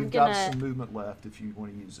 So And I'm you've got gonna... some movement left if you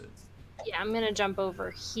want to use it. Yeah, I'm gonna jump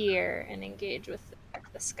over here and engage with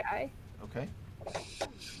this guy. Okay.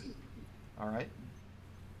 All right.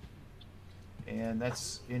 And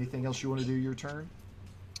that's anything else you want to do your turn?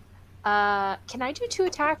 Can I do 2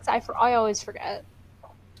 attacks? I always forget.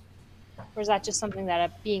 Or is that just something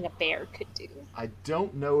that being a bear could do? I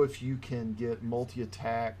don't know if you can get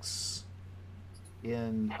multi-attacks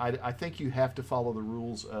in... I think you have to follow the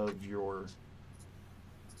rules of your...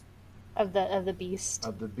 Of the beast.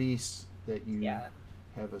 of the beast that you Yeah.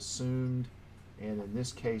 have assumed. And in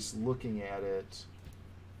this case, looking at it...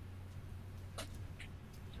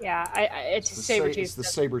 Yeah, it's It's Sabretooth. it's the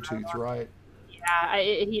Sabretooth, right? Yeah,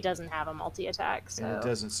 he doesn't have a multi-attack, so... And it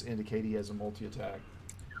doesn't indicate he has a multi-attack.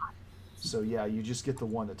 So yeah, you just get the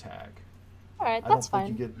one attack. Alright, I don't that's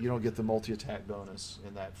think fine. you don't get the multi-attack bonus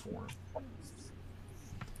in that form.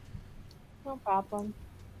 No problem.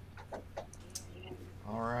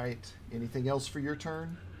 All right. Anything else for your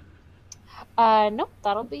turn? Nope,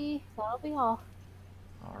 that'll be all.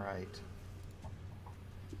 All right.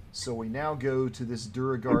 So we now go to this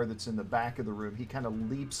Duragar that's in the back of the room. He kind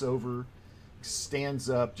of leaps over,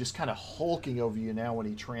 stands up, just kind of hulking over you now when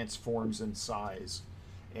he transforms in size,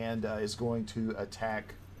 and is going to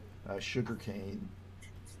attack Sugarcane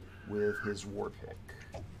with his war pick.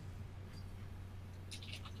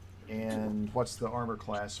 And what's the armor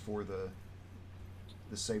class for the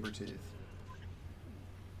Sabretooth?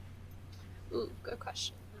 Ooh, good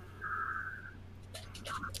question.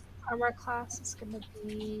 Armor class is gonna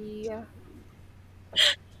be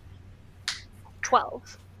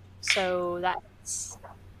 12. So that's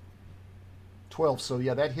 12. So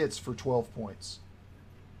yeah, that hits for 12 points.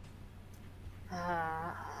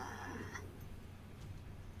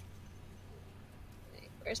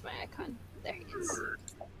 Where's my icon? There he is.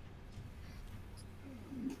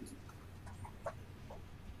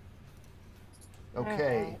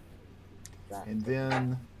 Okay. Alright. And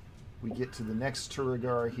then we get to the next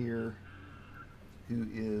Turagar here, who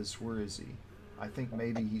is, where is he? I think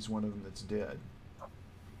maybe he's one of them that's dead.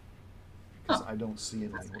 Because I don't see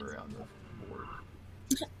him anywhere on the board.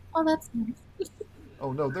 Oh, that's nice.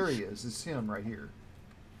 Oh, no, there he is. It's him right here.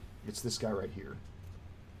 It's this guy right here.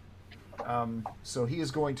 So he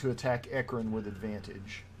is going to attack Ekrin with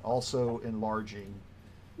advantage, also enlarging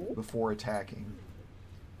before attacking.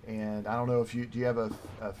 And I don't know if do you have a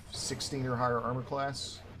 16 or higher armor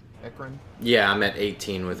class, Ekrin? Yeah, I'm at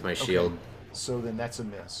 18 with my shield. So then that's a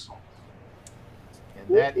miss.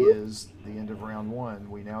 And that is the end of round 1.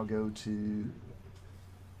 We now go to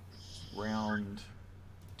round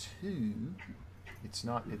 2. It's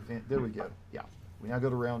not advanced. There we go. Yeah. We now go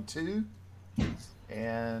to round 2.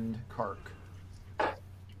 And Kark.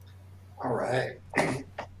 All right.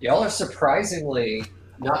 Y'all are surprisingly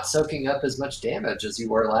not soaking up as much damage as you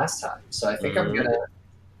were last time. So I think I'm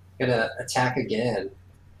gonna attack again.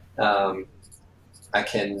 I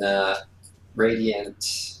can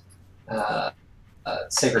radiant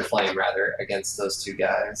sacred flame rather against those two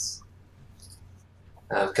guys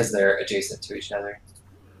because they're adjacent to each other.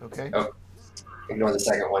 Okay. Oh. Ignore the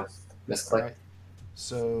second one. Misclick. All right.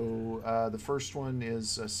 So the first one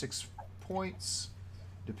is 6 points,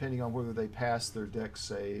 depending on whether they pass their dex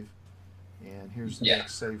save. And here's the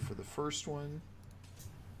dex save for the first one.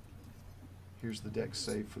 Here's the dex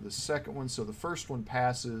save for the second one. So the first one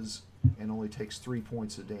passes and only takes 3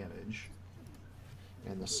 points of damage.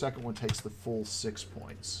 And the second one takes the full 6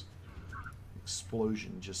 points.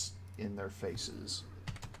 Explosion just in their faces.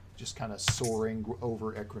 Just kind of soaring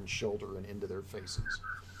over Ekron's shoulder and into their faces.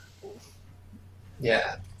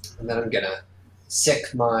 Yeah. And then I'm going to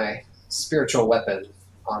sick my spiritual weapon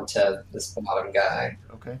onto this bottom guy.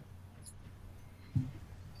 Okay.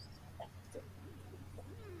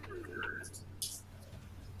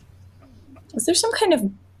 Is there some kind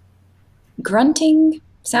of grunting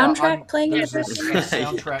soundtrack playing? There's this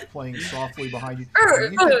soundtrack playing softly behind you.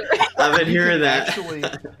 I've been hearing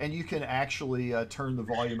that. And you can actually turn the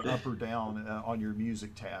volume up or down on your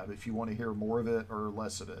music tab if you want to hear more of it or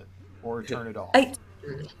less of it, or turn it off. But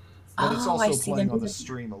it's also playing on the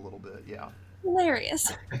stream a little bit, yeah.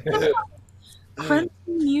 Hilarious. Grunting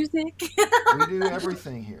music. We do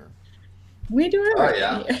everything here. We do everything.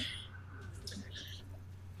 Oh, yeah.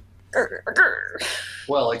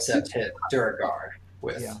 Well, except hit Duragar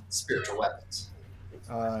with spiritual weapons.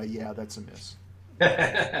 Yeah, that's a miss.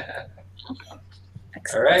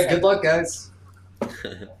 All right, good luck, guys.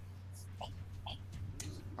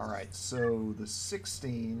 All right, so the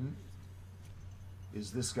 16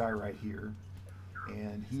 is this guy right here,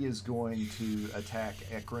 and he is going to attack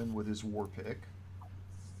Ekron with his war pick.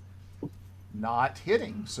 Not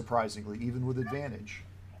hitting, surprisingly, even with advantage.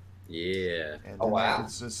 Yeah. And Oh, then wow. that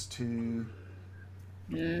gets us to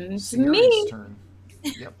It's Siri's me. turn.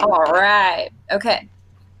 Yep. All right. Okay.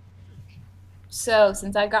 So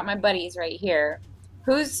since I've got my buddies right here,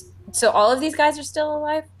 so all of these guys are still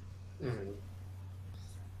alive? Mhm.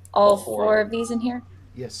 All All four. four of these in here?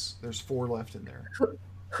 Yes, there's 4 left in there.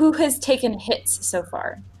 Who has taken hits so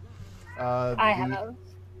far? I have.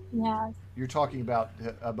 Yeah. You're talking about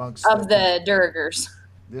amongst Of the Durgers.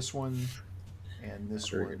 this one and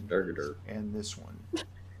this one and this one.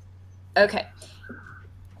 Okay.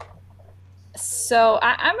 So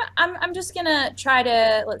I'm just gonna try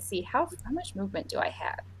to, let's see, how much movement do I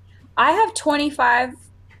have? I have 25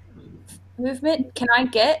 movement. Can I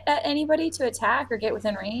get at anybody to attack or get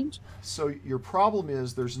within range? So your problem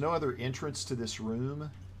is there's no other entrance to this room,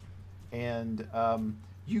 and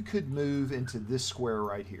you could move into this square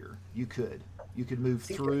right here. You could move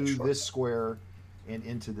through this square and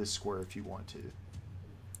into this square if you want to.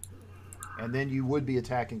 And then you would be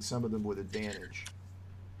attacking some of them with advantage.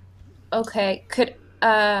 Okay,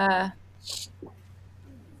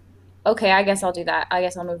 okay, I guess I'll do that. I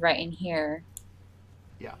guess I'll move right in here.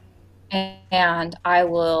 Yeah. And I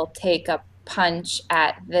will take a punch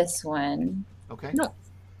at this one Okay. No.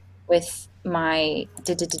 with my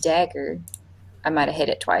dagger. I might have hit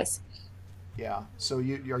it twice. Yeah. So are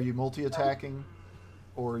you multi-attacking,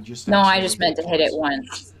 or just? No, I actually just meant to hit it twice?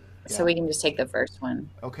 once. Yeah. So we can just take the first one.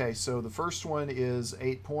 Okay. So the first one is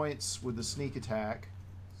 8 points with the sneak attack.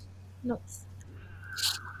 No.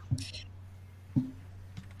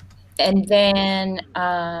 And then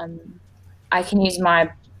I can use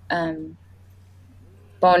my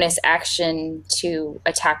bonus action to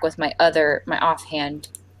attack with my offhand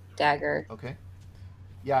dagger. Okay.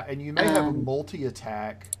 Yeah, and you may have a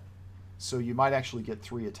multi-attack, so you might actually get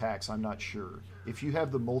 3 attacks. I'm not sure. If you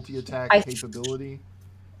have the multi-attack capability,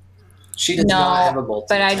 She does not have a multi.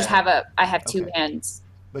 but I just have I have 2 Okay. hands.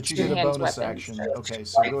 but you Two get a hands bonus weapons. action. Okay,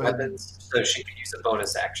 so Light go ahead. weapons, so she can use a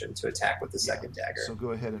bonus action to attack with the Yeah, second dagger. So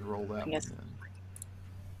go ahead and roll that one Yes. then.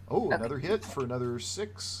 Oh, Okay. another hit for another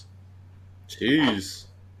 6. Jeez.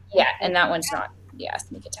 Yeah, and that one's not. Yeah,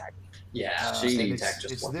 sneak attack. Yeah, And sneak it's attack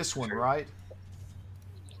just it's one. this one, right?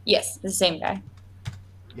 Yes, the same guy.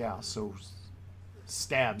 Yeah, so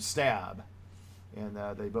stab. And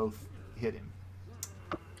they both hit him.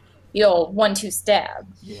 The old 1-2 stab.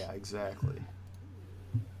 Yeah, exactly.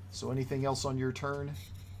 So anything else on your turn?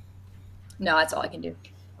 No, that's all I can do.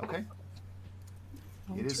 Okay.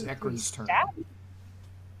 It is Ekron's turn.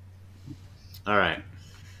 All right.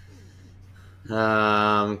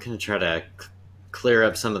 I'm gonna try to clear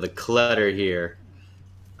up some of the clutter here.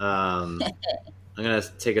 I'm gonna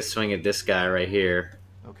take a swing at this guy right here.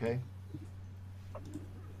 Okay.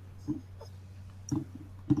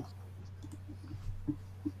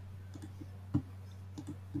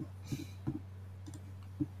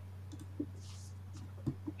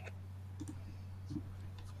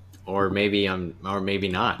 Or maybe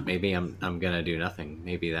not. Maybe I'm gonna do nothing.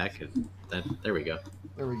 Maybe there we go.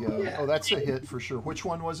 There we go. Yeah. Oh, that's a hit for sure. Which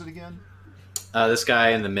one was it again? This guy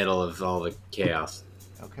in the middle of all the chaos.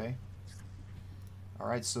 Okay. All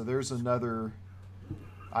right, so there's another.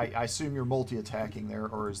 I assume you're multi-attacking there,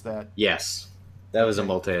 or is that? Yes, that was a Okay.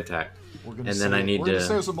 multi-attack. We're gonna And say, then I need we're gonna to-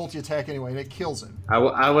 say it was a multi-attack anyway, and it kills him.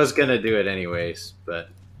 I was gonna do it anyways, but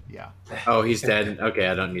Yeah. oh, he's dead. Okay,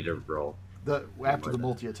 I don't need to roll. After the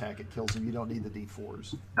multi-attack, it kills him. You don't need the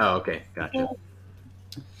D4s. Oh, okay, gotcha.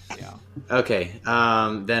 Yeah. Okay,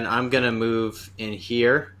 then I'm gonna move in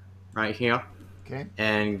here, right here, Okay.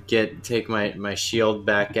 and take my shield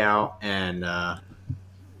back out and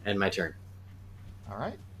my turn. All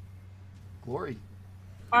right. Glory.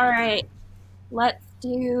 All right, let's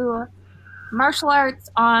do martial arts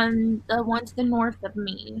on the one to the north of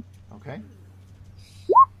me. Okay.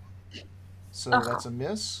 So Ugh. that's a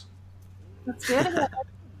miss. Let's do it again.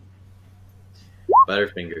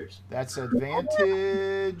 Butterfingers. That's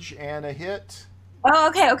advantage and a hit Oh,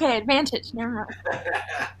 okay, advantage. Never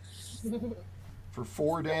mind. for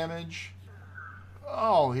 4 damage.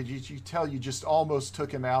 Oh, you tell you just almost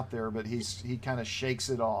took him out there, but he kind of shakes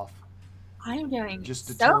it off. I'm doing Just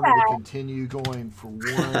so determined to bad. continue going for 1.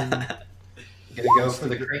 You gonna go for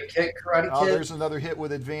the great kick, Karate Oh, Kid? there's another hit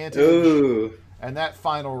with advantage. Ooh. And that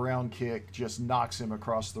final round kick just knocks him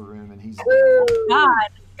across the room, and he's dead. God,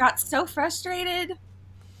 got so frustrated.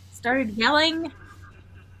 Started yelling.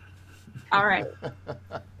 All right,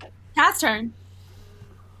 Cat's turn.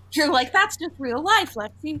 You're like, that's just real life,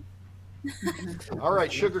 Lexi. All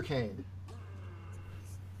right, sugarcane.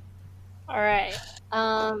 All right.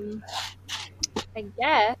 I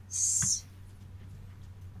guess.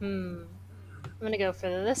 I'm gonna go for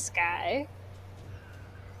this guy,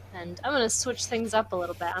 and I'm gonna switch things up a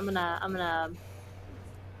little bit. I'm gonna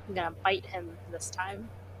bite him this time,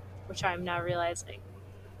 which I'm now realizing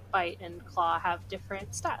bite and claw have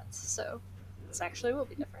different stats, so this actually will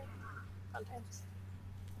be different sometimes.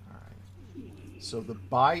 All right. So the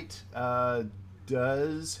bite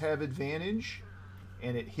does have advantage,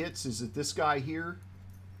 and it hits. Is it this guy here?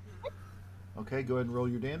 Okay, go ahead and roll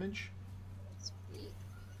your damage. Sweet.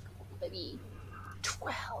 Maybe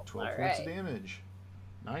 12. 12 All points right. of damage.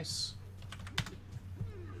 Nice.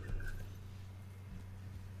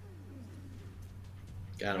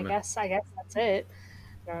 Got I him. guess that's it.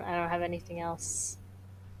 I don't have anything else.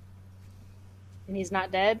 And he's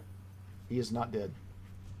not dead? He is not dead.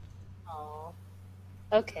 Oh.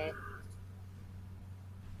 Okay.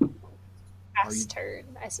 Are Pass you- turn,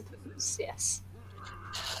 I suppose. Yes.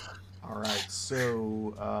 All right,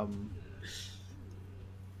 so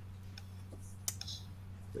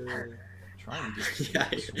trying to get to Yeah.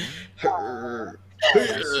 this one.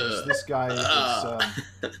 It's this guy.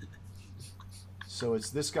 So it's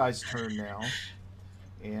this guy's turn now,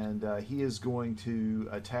 and he is going to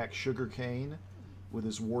attack Sugarcane with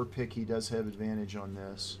his war pick. He does have advantage on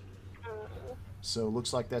this, so it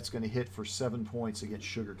looks like that's going to hit for 7 points against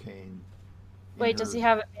Sugarcane. Wait, does he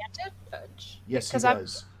have advantage? Yes, he 'Cause I'm-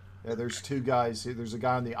 does. Yeah, there's 2 guys. There's a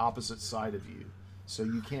guy on the opposite side of you, so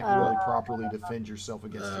you can't really properly defend yourself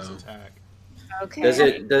against his attack. Okay. Does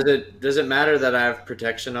it matter that I have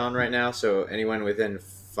protection on right now? So anyone within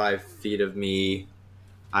 5 feet of me,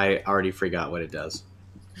 I already forgot what it does.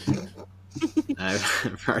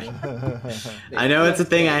 I've already, I know it's a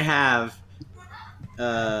thing I have.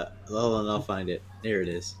 Hold on, I'll find it. There it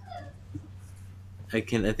is. I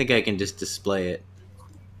think I can just display it.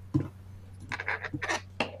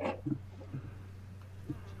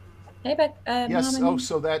 Hey, but Yes. Mom, Oh,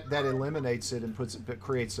 so that eliminates it and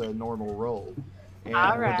creates a normal roll. And All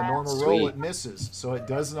with the right. normal roll, Sweet. it misses, so it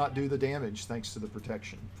does not do the damage thanks to the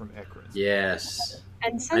protection from Ekron. Yes.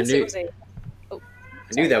 And since knew- it was a I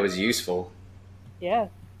knew that was useful. yeah,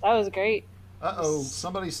 that was great. Uh-oh,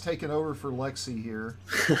 somebody's taken over for Lexi here.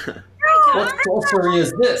 What sorcery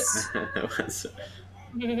is this?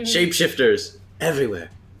 Shapeshifters everywhere.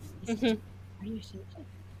 Are you shapeshifter?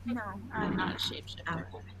 No, I'm not a shapeshifter.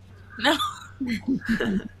 No.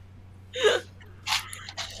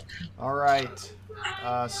 All right,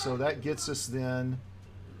 so that gets us then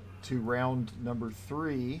to round number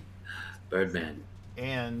 3 Birdman.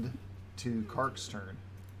 and to Kark's turn.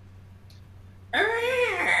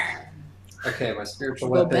 Okay, my spiritual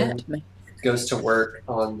go back weapon to me. goes to work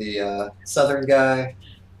on the southern guy.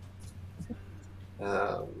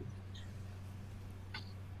 Um,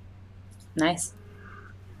 Nice.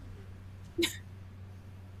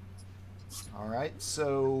 All right,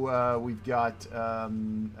 so we've got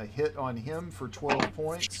a hit on him for 12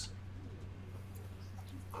 points.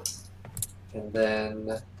 and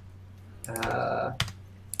then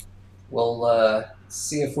we'll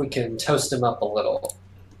see if we can toast him up a little.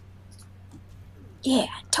 Yeah,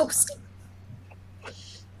 toast.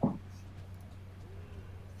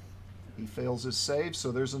 He fails his save,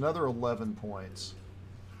 so there's another 11 points.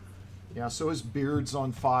 Yeah, so his beard's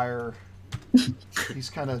on fire.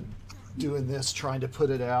 He's kind of doing this, trying to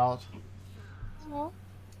put it out.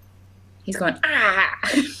 He's going, ah!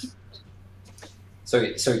 So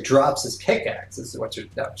he drops his pickaxe. Is what you're.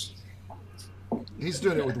 No. He's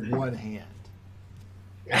doing it with one hand.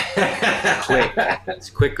 Quick.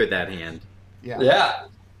 It's quick with that hand. Yeah. Yeah.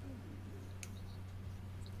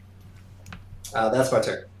 That's my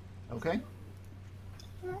turn. Okay.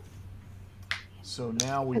 So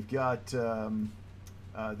now we've got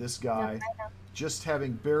this guy, just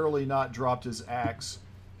having barely not dropped his axe,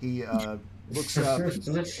 he looks up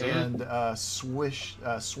and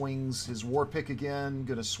swings his war pick again.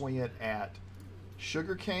 Going to swing it at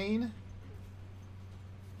Sugarcane.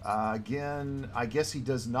 Again, I guess he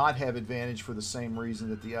does not have advantage for the same reason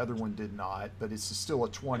that the other one did not, but it's still a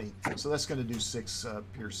 20, so that's going to do 6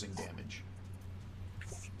 piercing damage.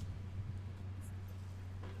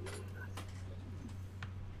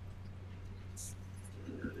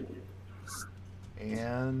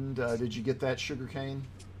 And did you get that, Sugarcane?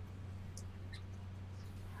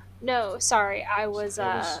 No, sorry, I was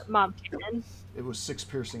That was- mom cannon. It was 6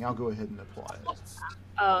 piercing. I'll go ahead and apply it.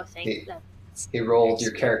 Oh, thank Hey. you. He rolled.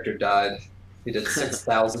 Your character died. He did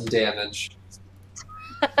 6,000 damage.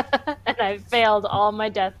 And I failed all my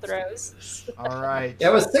death throws. All right.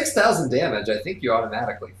 Yeah, with 6,000 damage, I think you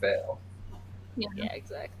automatically fail. Yeah,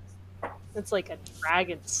 exactly. It's like a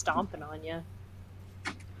dragon stomping on you.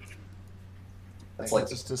 That's like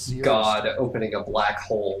Just to see God opening a black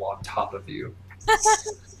hole on top of you.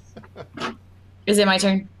 Is it my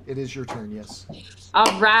turn? It is your turn, yes.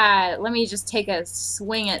 All right, let me just take a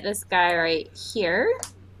swing at this guy right here.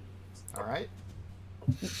 All right.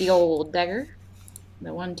 With the old dagger. The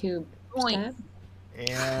 1-2 stab.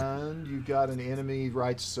 And you've got an enemy,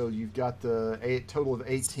 right? So you've got the total of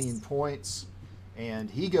 18 points, and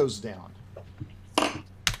he goes down. Got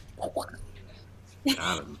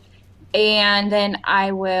him. And then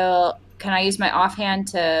I will. Can I use my offhand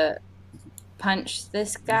to punch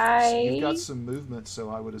this guy? You've got some movement, so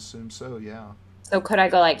I would assume so, yeah. So could I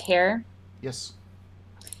go like here? Yes.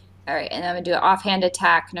 All right, and I'm gonna do an offhand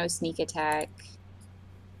attack, no sneak attack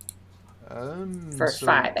for So-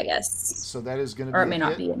 5, I guess. So that is going to be Or it a may hit.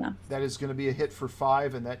 not be enough. That is going to be a hit for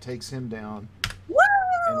 5, and that takes him down. Woo!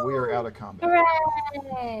 And we are out of combat.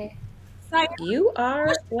 Hooray! You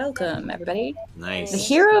are welcome, everybody. The Nice.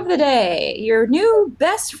 hero of the day, your new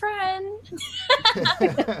best friend.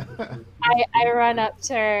 I run up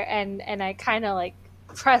to her and I kind of like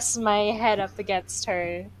press my head up against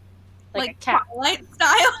her like a cat. Twilight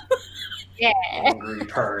style. Yeah. Angry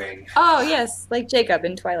purring. Oh yes, like Jacob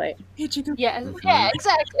in Twilight. Yeah, yeah,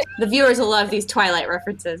 exactly. The viewers will love these Twilight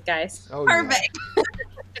references, guys. Oh, yeah, Perfect.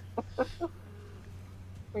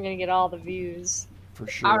 We're gonna get all the views. for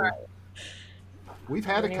sure. All right. We've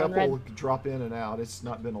had a Anyone couple drop in and out. It's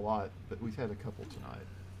not been a lot, but we've had a couple tonight.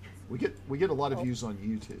 We get a lot of views on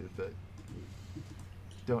YouTube, but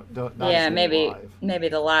don't not Yeah, as many maybe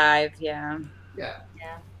live. the live. Yeah. Yeah.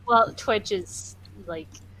 Well, Twitch is like,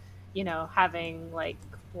 having like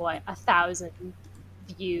 1,000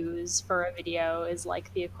 views for a video is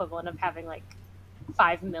like the equivalent of having like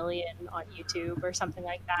 5 million on YouTube or something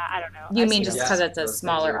like that. I don't know. You I've mean seen just it. Yes, because it's a those things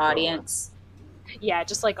smaller are equivalent. audience? Yeah,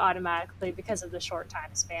 just like automatically because of the short time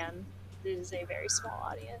span. It is a very small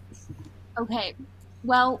audience. Okay.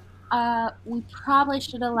 Well, we probably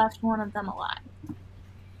should have left one of them alive.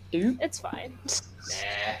 It's fine.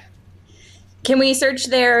 Nah. Can we search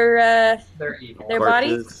their? They're evil. Their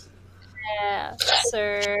bodies? Corpses. Yeah,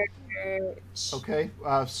 search. Okay,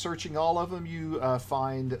 searching all of them, you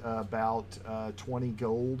find about 20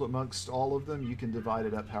 gold amongst all of them. You can divide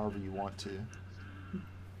it up however you want to.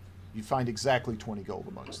 You find exactly 20 gold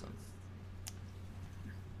amongst them.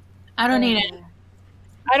 I don't need it.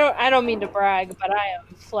 I don't mean to brag, but I am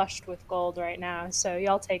flushed with gold right now, so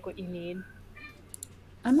y'all take what you need.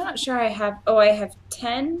 I'm not sure I have. Oh, I have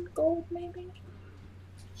 10 gold, maybe.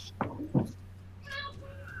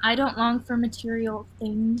 I don't long for material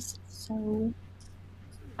things, so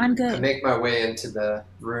I'm I good. make my way into the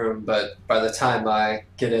room, but by the time I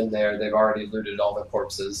get in there, they've already looted all the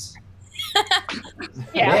corpses.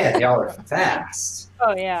 Yeah. Man, y'all are fast.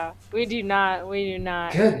 Oh yeah. We do not.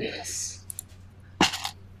 Goodness. really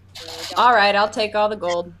don't. All right, I'll take all the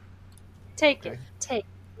gold. Take Okay. it. Take.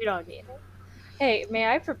 We don't need it. Hey, may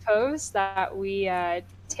I propose that we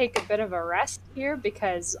take a bit of a rest here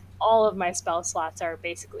because all of my spell slots are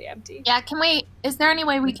basically empty. Yeah, is there any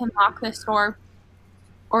way we can lock this door?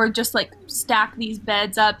 Or just like stack these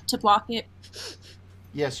beds up to block it?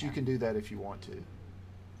 Yes, you can do that if you want to.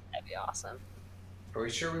 That'd be awesome. Are we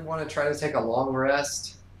sure we want to try to take a long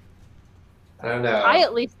rest? I don't know. I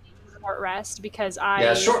at least need a short rest because I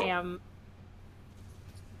Yeah, short- am.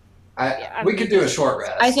 We could do a short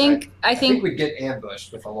rest. I think we'd get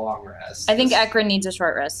ambushed with a long rest. I think This Ekron needs a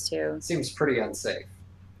short rest too. seems pretty unsafe.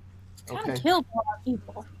 Kind Okay. of killed a lot of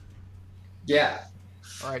people. Yeah.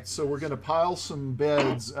 All right, so we're going to pile some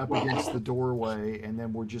beds up against the doorway, and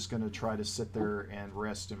then we're just going to try to sit there and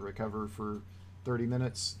rest and recover for 30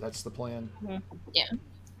 minutes. That's the plan. Yeah, Okay.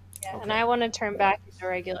 and I want to turn back into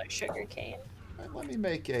regular sugar cane. Let me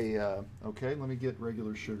make a. Okay, let me get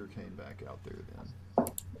regular sugarcane back out there then.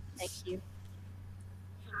 Thank you.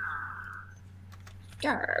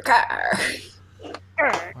 All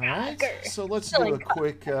right, so let's do a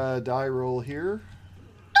quick die roll here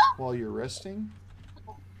while you're resting.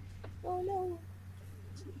 Oh no.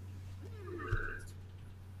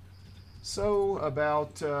 So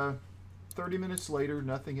about 30 minutes later,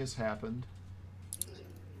 nothing has happened,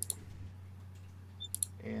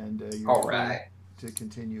 and you're All free right. to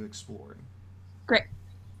continue exploring. Great.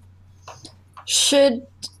 Should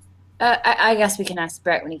I guess we can ask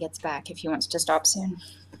Brett when he gets back if he wants to stop soon.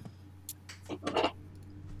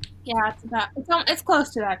 Yeah, it's close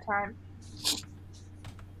to that time.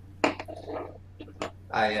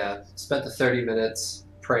 I spent the 30 minutes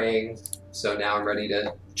praying, so now I'm ready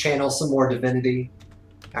to channel some more divinity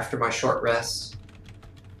after my short rest.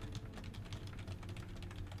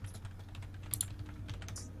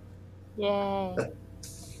 Yay.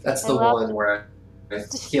 That's I the love one where I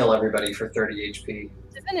heal everybody for 30 HP.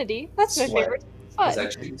 Divinity. That's my Sweat. favorite. As Fun. I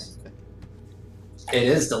choose. It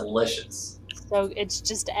is delicious. So it's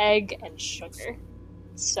just egg and sugar.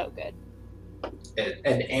 So good.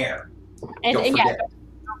 And air. And Don't yeah, forget.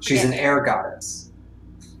 She's an air goddess.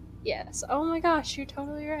 yes. Oh my gosh, you're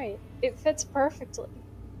totally right. It fits perfectly.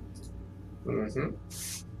 Mm-hmm.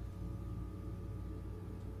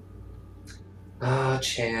 Ah,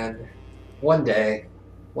 Chan. One day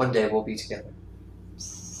we'll be together.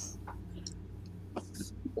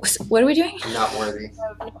 What are we doing? I'm not worthy.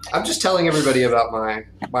 I'm just telling everybody about my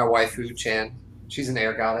waifu, Chan. She's an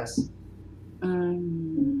air goddess.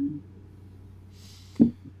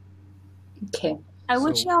 Okay. I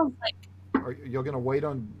wish So- y'all like. Are you going to wait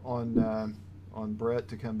on Brett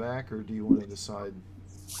to come back, or do you want to decide?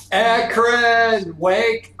 Ekron,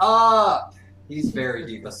 wake up! He's very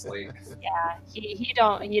deep asleep. Yeah,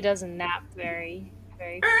 he doesn't nap very.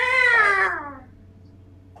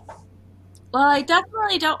 Well, I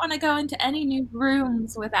definitely don't want to go into any new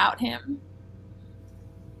rooms without him.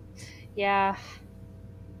 Yeah.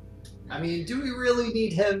 I mean, do we really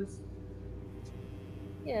need him?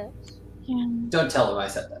 Yeah. Yeah. Don't tell him I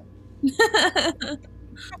said that.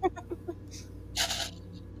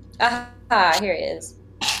 Aha, here he is.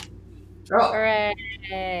 Oh,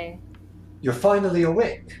 Hooray. you're finally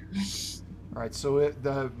awake. All right, so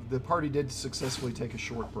the party did successfully take a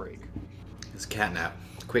short break. It's catnap.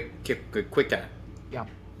 Quick nap.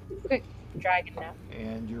 Quick dragon nap.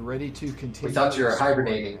 And you're ready to continue. We thought you were exploring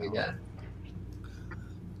hibernating now. again.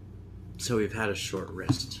 So we've had a short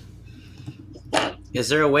rest. Is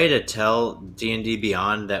there a way to tell D&D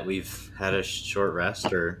Beyond that we've had a short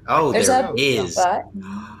rest, or There's there a is? but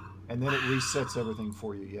And then it resets everything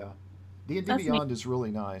for you. Yeah, D&D That's Beyond is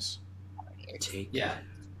really nice. Take. Yeah.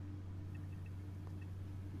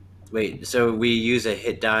 Wait, so we use a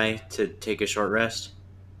hit die to take a short rest?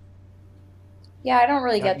 yeah, I don't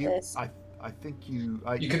really Yeah, get you- this. I think you.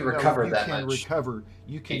 You can recover you that can much recover.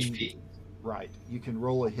 You can. HP. Right. You can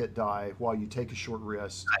roll a hit die while you take a short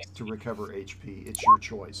rest to recover HP. It's your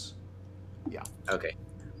choice. Okay.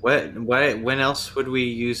 When else would we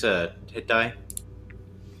use a hit die?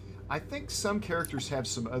 I think some characters have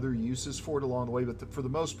some other uses for it along the way, but for the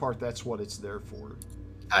most part, that's what it's there for.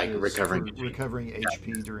 Like is recovering. for recovering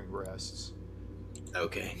HP during rests.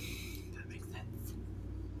 Okay. That makes sense.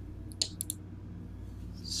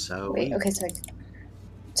 So Wait, okay,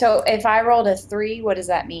 so if I rolled a 3, what does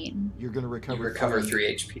that mean? You're going to You recover, recover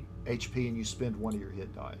 3 HP. HP, and you spend one of your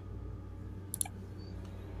hit die.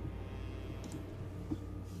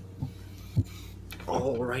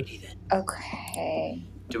 alrighty then. Okay.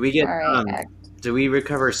 Do we get All right. do we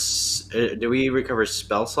recover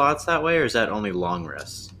spell slots that way, or is that only long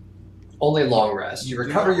rests? Only long rest. You do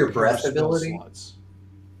recover not your recover breath spell ability. slots.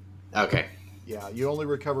 Okay. Yeah, you only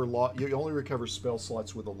recover spell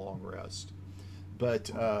slots with a long rest.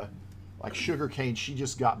 But like Sugarcane, she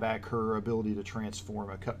just got back her ability to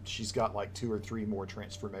transform. She's got like 2 or 3 more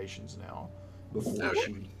transformations now before Okay.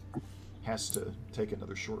 she has to take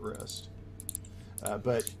another short rest.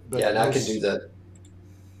 But Yeah, and I can do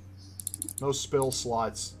Most spell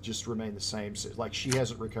slots just remain the same. So, like, she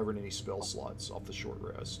hasn't recovered any spell slots off the short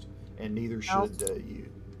rest, and neither should you.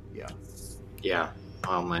 Yeah. Yeah.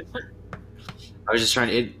 Oh man. I was just trying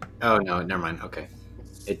to. Oh no, never mind. Okay.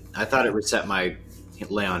 I thought it reset my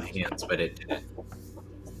lay on hands, but it didn't.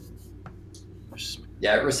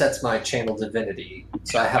 Yeah, it resets my channel divinity,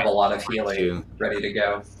 so I have a lot of healing ready to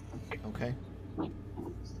go. Okay.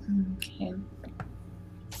 Okay.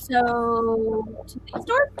 So, to the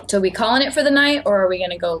door? So are we calling it for the night, or are we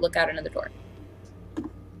gonna go look out another door?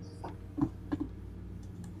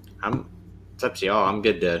 It's up to y'all. I'm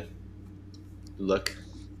good to look.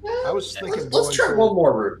 I was thinking Let's try going one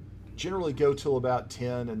more room. generally go till about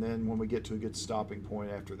 10, and then when we get to a good stopping point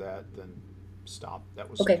after that, then stop. That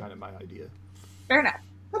was Okay. kind of my idea. Fair enough.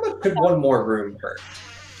 How about could one more room hurt?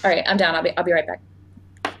 All right, I'm down. I'll be right back.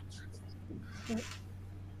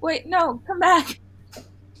 Wait, no, come back.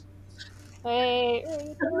 Wait,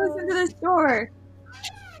 Listen to this door.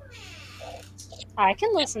 I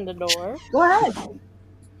can listen to door. Go ahead.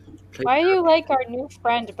 Why do you like our new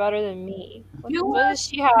friend better than me? What does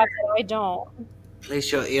she have that I don't?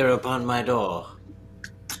 Place your ear upon my door.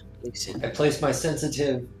 Listen. I place my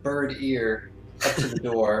sensitive bird ear up to the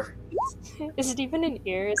door. Is it even an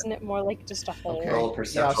ear? Isn't it more like just a hole? Okay. Roll Yeah,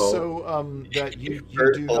 perception. so that you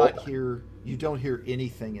do not hear, you don't hear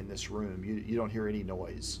anything in this room. You don't hear any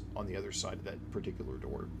noise on the other side of that particular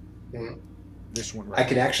door. Mhm. This one I right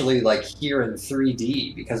can actually like hear in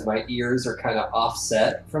 3D because my ears are kind of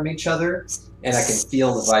offset from each other, and I can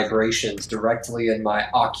feel the vibrations directly in my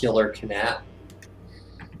ocular canal.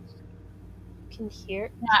 Can hear?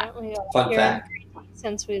 Yeah. Can't we all Fun hear fact.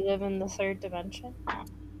 since we live in the third dimension?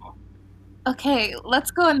 Okay, let's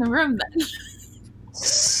go in the room then.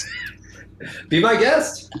 Be my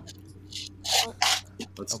guest.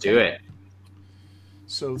 Let's Okay. do it.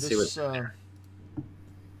 So See this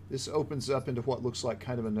this opens up into what looks like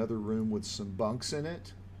kind of another room with some bunks in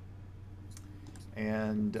it,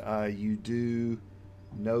 and you do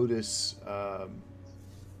notice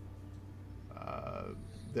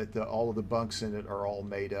that all of the bunks in it are all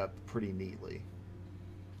made up pretty neatly.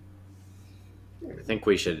 I think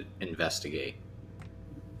we should investigate.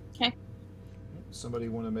 Somebody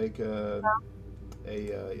want to make a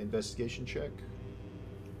investigation check?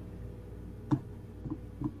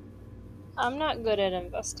 I'm not good at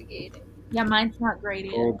investigating. Yeah, mine's not great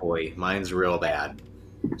either. Oh boy, mine's real bad.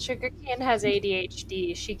 Sugarcane has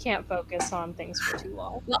ADHD. She can't focus on things for too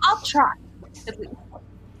long. Well, I'll try. At least.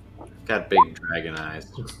 Got big dragon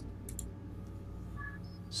eyes.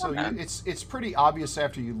 So Okay. it's pretty obvious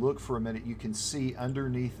after you look for a minute. You can see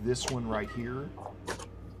underneath this one right here.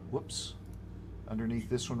 Whoops. Underneath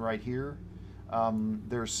this one right here,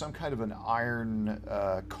 there's some kind of an iron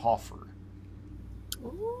coffer.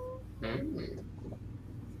 Mm.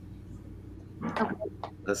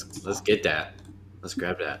 Let's get that. Let's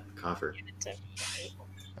grab that coffer.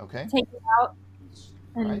 Okay. Take it out.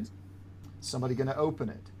 And Right. Somebody gonna open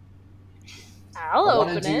it. I'll I want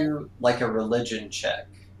open to it. do like a religion check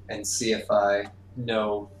and see if I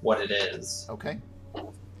know what it is. Okay.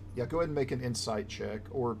 Yeah, go ahead and make an insight check,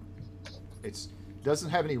 or it's doesn't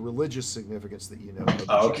have any religious significance that you know. But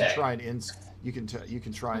Oh, you can okay. try and you can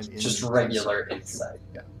try and Just regular insight.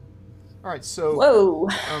 All right. So Whoa.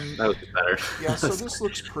 That was better. yeah, so this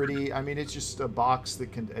looks pretty. I mean, it's just a box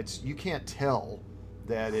that can. You can't tell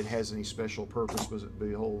that it has any special purpose,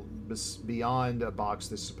 beyond a box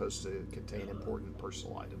that's supposed to contain important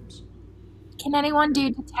personal items. can anyone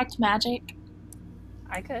do detect magic?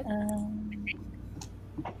 I could.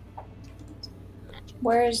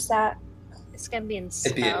 Where is that? It's gonna be in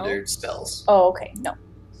It'd be spell. under spells. Oh, okay. No.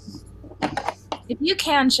 If you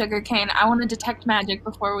can, Sugarcane, I want to detect magic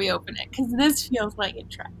before we open it, because this feels like a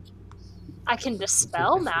trap. I can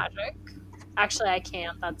dispel magic. Actually, I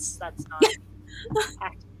can't. That's not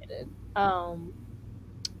activated.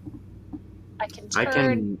 I can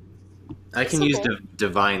turn. I can use Possible.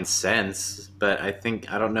 divine sense, but I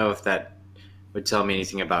don't know if that would tell me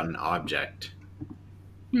anything about an object.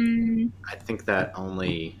 I think that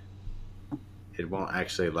it won't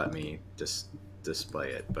actually let me display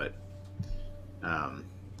it, but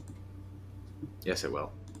yes, it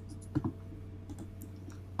will.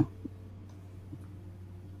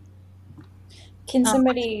 Can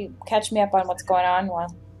somebody catch me up on what's going on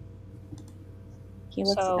while he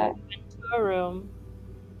looks So at we went to a room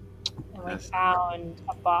and we Yes. found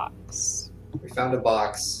a box. We found a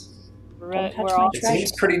box. Don't touch We're my all It Right.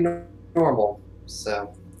 seems pretty normal,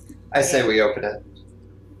 so I say we open it.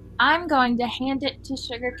 I'm going to hand it to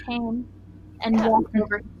Sugarcane and walk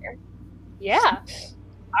over here. yeah.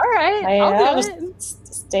 All right, I I'll I'll do just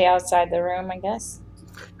it. stay outside the room, I guess.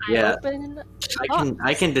 Yeah. open.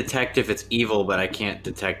 I can detect if it's evil, but I can't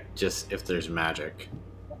detect just if there's magic.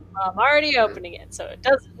 I'm already opening it, so it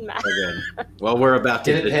doesn't matter. Okay. Well, we're about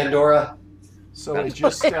to Get it, Pandora? So it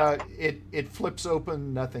just it flips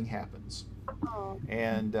open, nothing happens, Oh.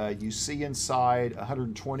 and you see inside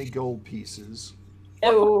 120 gold pieces,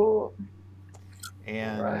 Oh,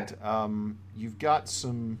 and Right. you've got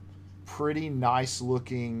some pretty nice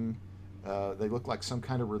looking. They look like some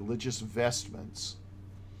kind of religious vestments,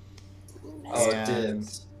 Oh, And-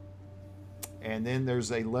 dibs. and then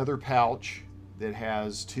there's a leather pouch that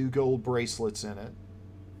has 2 gold bracelets in it,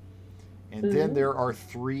 and then Ooh. there are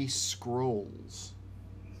 3 scrolls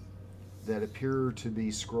that appear to be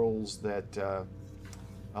scrolls that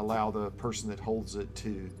allow the person that holds it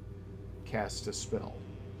to cast a spell.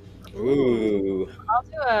 Ooh, I'll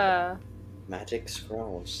do a. magic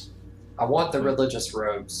scrolls. I want the religious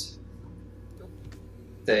robes.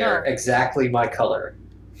 They're No. exactly my color.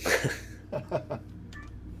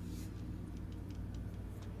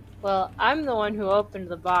 Well, I'm the one who opened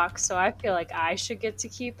the box, so I feel like I should get to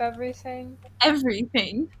keep everything.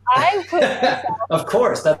 Everything. I put this Of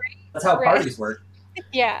course, that's how parties work.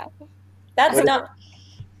 yeah. that's What- not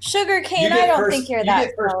sugar You cane. get I don't first- think you're you that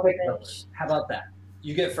get first pick, selfish. How about that?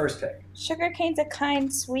 You get first pick. Sugar cane's a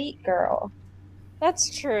kind, sweet girl.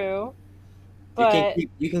 That's true. You But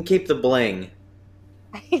can keep the bling,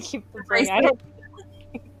 I keep the bling. I don't.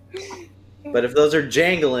 but if those are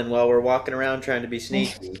jangling while we're walking around trying to be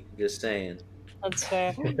sneaky, just saying. That's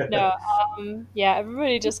fair. No, yeah,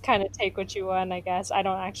 everybody just kind of take what you want, I guess. I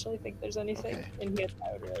don't actually think there's anything Okay. in here that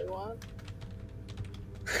I would really want.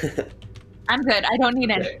 I'm good. I don't need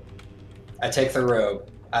any. Okay. I take the robe.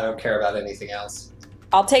 I don't care about anything else.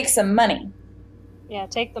 I'll take some money. Yeah,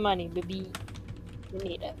 take the money, baby. You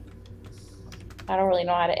need it. I don't really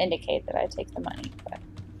know how to indicate that I take the money, but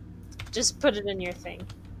Just put it in your thing.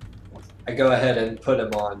 I go ahead and put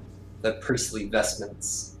him on the priestly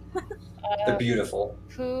vestments. They're Uh, beautiful.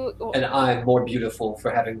 who? And I'm more beautiful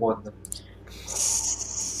for having worn them.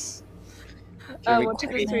 Can we- What do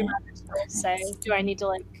the 3 magic scrolls say? Do I need to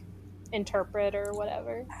like interpret or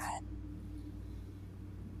whatever?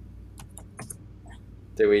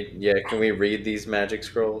 Can we read these magic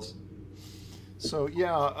scrolls? So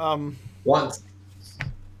yeah, Once.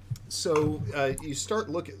 so you start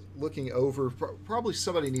looking over. Probably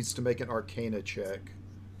somebody needs to make an Arcana check.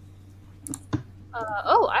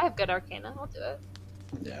 Oh, I have good arcana. I'll do it.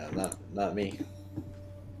 Yeah, not me.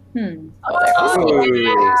 Oh,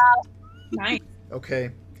 Ooh. Nice.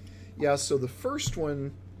 Okay, yeah. So the first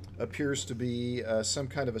one appears to be some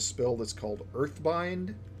kind of a spell that's called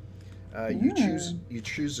Earthbind. You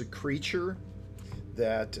choose a creature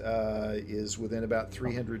that is within about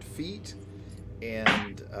 300 feet,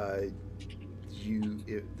 and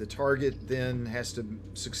the target then has to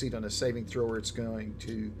succeed on a saving throw, or it's going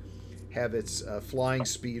to have its flying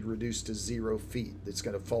speed reduced to 0 feet. It's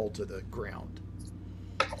going to fall to the ground.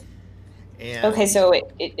 And okay, so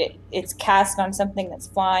it's cast on something that's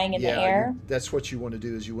flying in the air. That's what you want to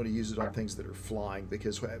do, is you want to use it on things that are flying,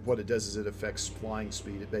 because what it does is it affects flying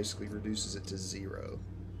speed. It basically reduces it to 0.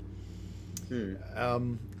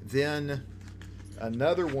 Then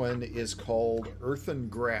another one is called Earthen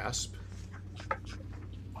Grasp,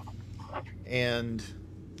 and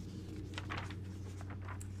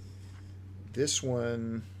this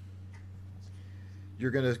one,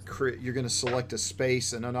 you're gonna select a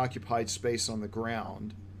space, an unoccupied space on the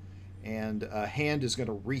ground, and a hand is going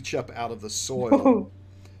to reach up out of the soil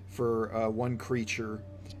for one creature,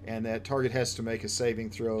 and that target has to make a saving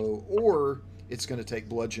throw, or it's going to take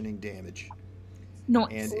bludgeoning damage,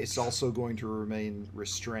 Nice. and it's also going to remain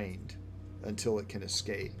restrained until it can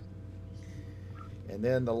escape. And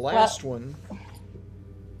then the last one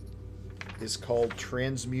is called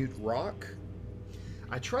Transmute Rock.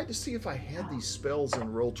 I tried to see if I had these spells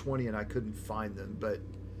in Roll20 and I couldn't find them, but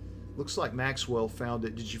looks like Maxwell found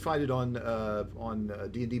it. Did you find it on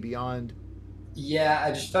D&D Beyond? Yeah,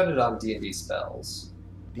 I just found it on D&D spells.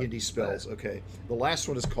 D&D spells, okay. The last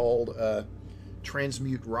one is called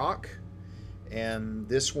Transmute Rock, and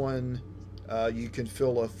this one you can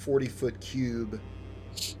fill a 40-foot cube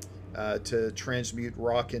to transmute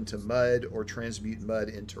rock into mud, or transmute mud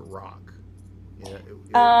into rock. Yeah,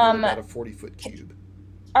 about a 40-foot cube.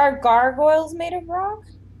 Are gargoyles made of rock?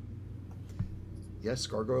 Yes,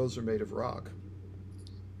 gargoyles are made of rock.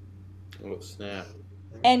 Oh snap!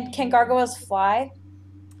 And can gargoyles fly?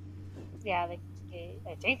 yeah, I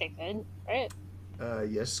think they could, right?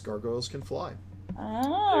 Yes, gargoyles can fly.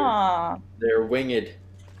 Ah. They're winged.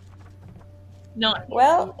 No.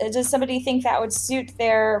 Well, does somebody think that would suit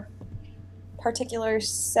their particular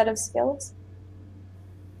set of skills?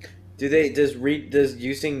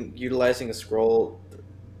 utilizing a scroll,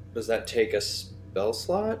 does that take a spell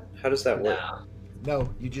slot? How does that work? No. No,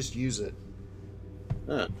 you just use it.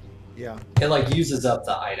 Huh. Yeah. It like uses up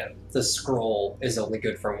the item. The scroll is only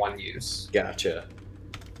good for one use. Gotcha.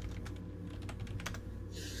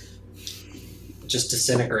 It just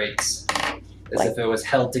disintegrates as if it was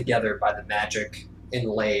held together by the magic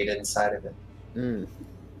inlaid inside of it. Mm.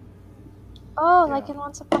 Oh, Yeah. like in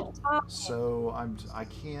Once Upon a Time. So I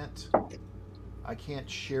can't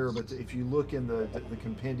share, but if you look in the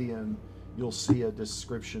compendium, you'll see a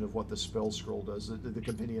description of what the spell scroll does. The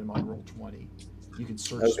compendium on Roll20. You can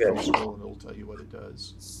search spell Okay. scroll and it'll tell you what it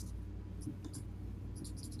does.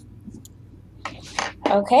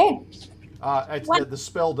 Okay. The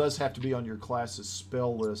spell does have to be on your class's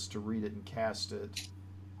spell list to read it and cast it.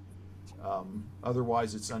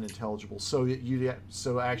 Otherwise, it's unintelligible. So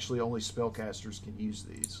so actually only spellcasters can use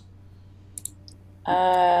these.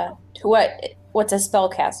 What's a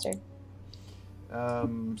spellcaster?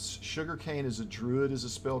 Sugarcane is a druid as a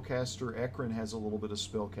spellcaster. Ekron has a little bit of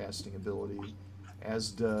spellcasting ability,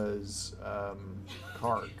 as does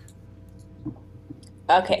Kark.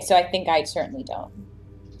 Okay, so I think I certainly don't.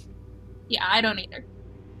 Yeah, I don't either.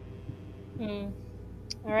 All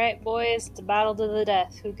right, boys, it's a battle to the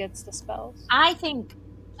death. Who gets the spells? I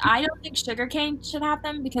don't think Sugarcane should have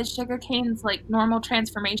them because Sugarcane's like normal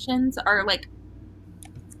transformations are like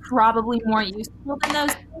probably more useful than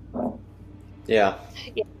those. Yeah.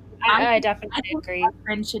 I I definitely think agree.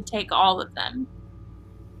 Ekron should take all of them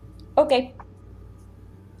Okay.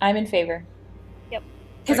 I'm in favor.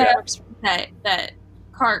 because Okay. I works that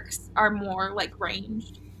Karks are more like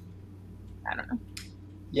ranged. I don't know.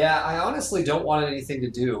 Yeah, I honestly don't want anything to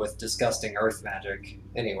do with disgusting earth magic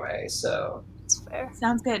anyway, so It's fair.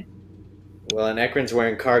 Sounds good. Well, and Ekron's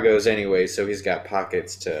wearing cargos anyway, so he's got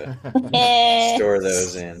pockets to store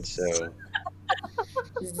those in. So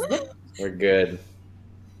we're good.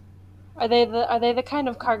 Are they the kind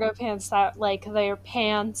of cargo pants that like they're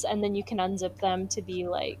pants and then you can unzip them to be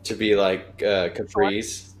like To be like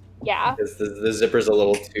capris. yeah? Because the zipper's a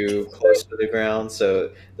little too close to the ground,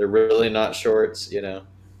 so they're really not shorts, you know.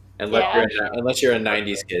 Unless you're a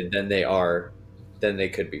 '90s kid, then they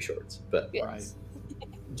could be shorts. But Yes.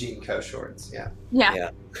 Jean Co shorts, yeah.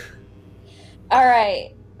 Yeah. All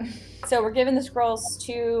right. So we're giving the scrolls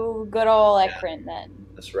to good old Ekron then.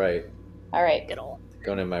 that's right. All right. Good old.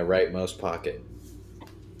 Going in my rightmost pocket.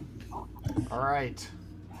 All right.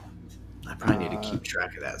 I probably need to keep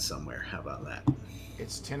track of that somewhere. How about that?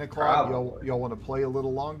 It's 10 o'clock. Probably. Y'all want to play a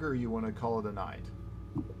little longer, or you want to call it a night?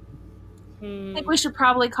 I think we should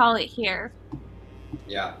probably call it here.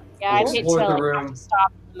 Yeah. Yeah, I'd We'll hate to explore the like, have room. to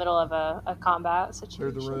stop in the middle of a combat Clear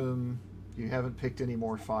situation. the room. You haven't picked any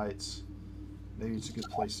more fights. Maybe it's a good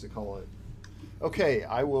place to call it. Okay,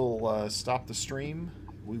 I will stop the stream.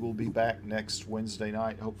 We will be back next Wednesday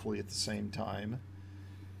night, hopefully at the same time.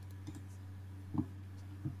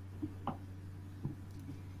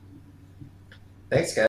 Thanks, guys.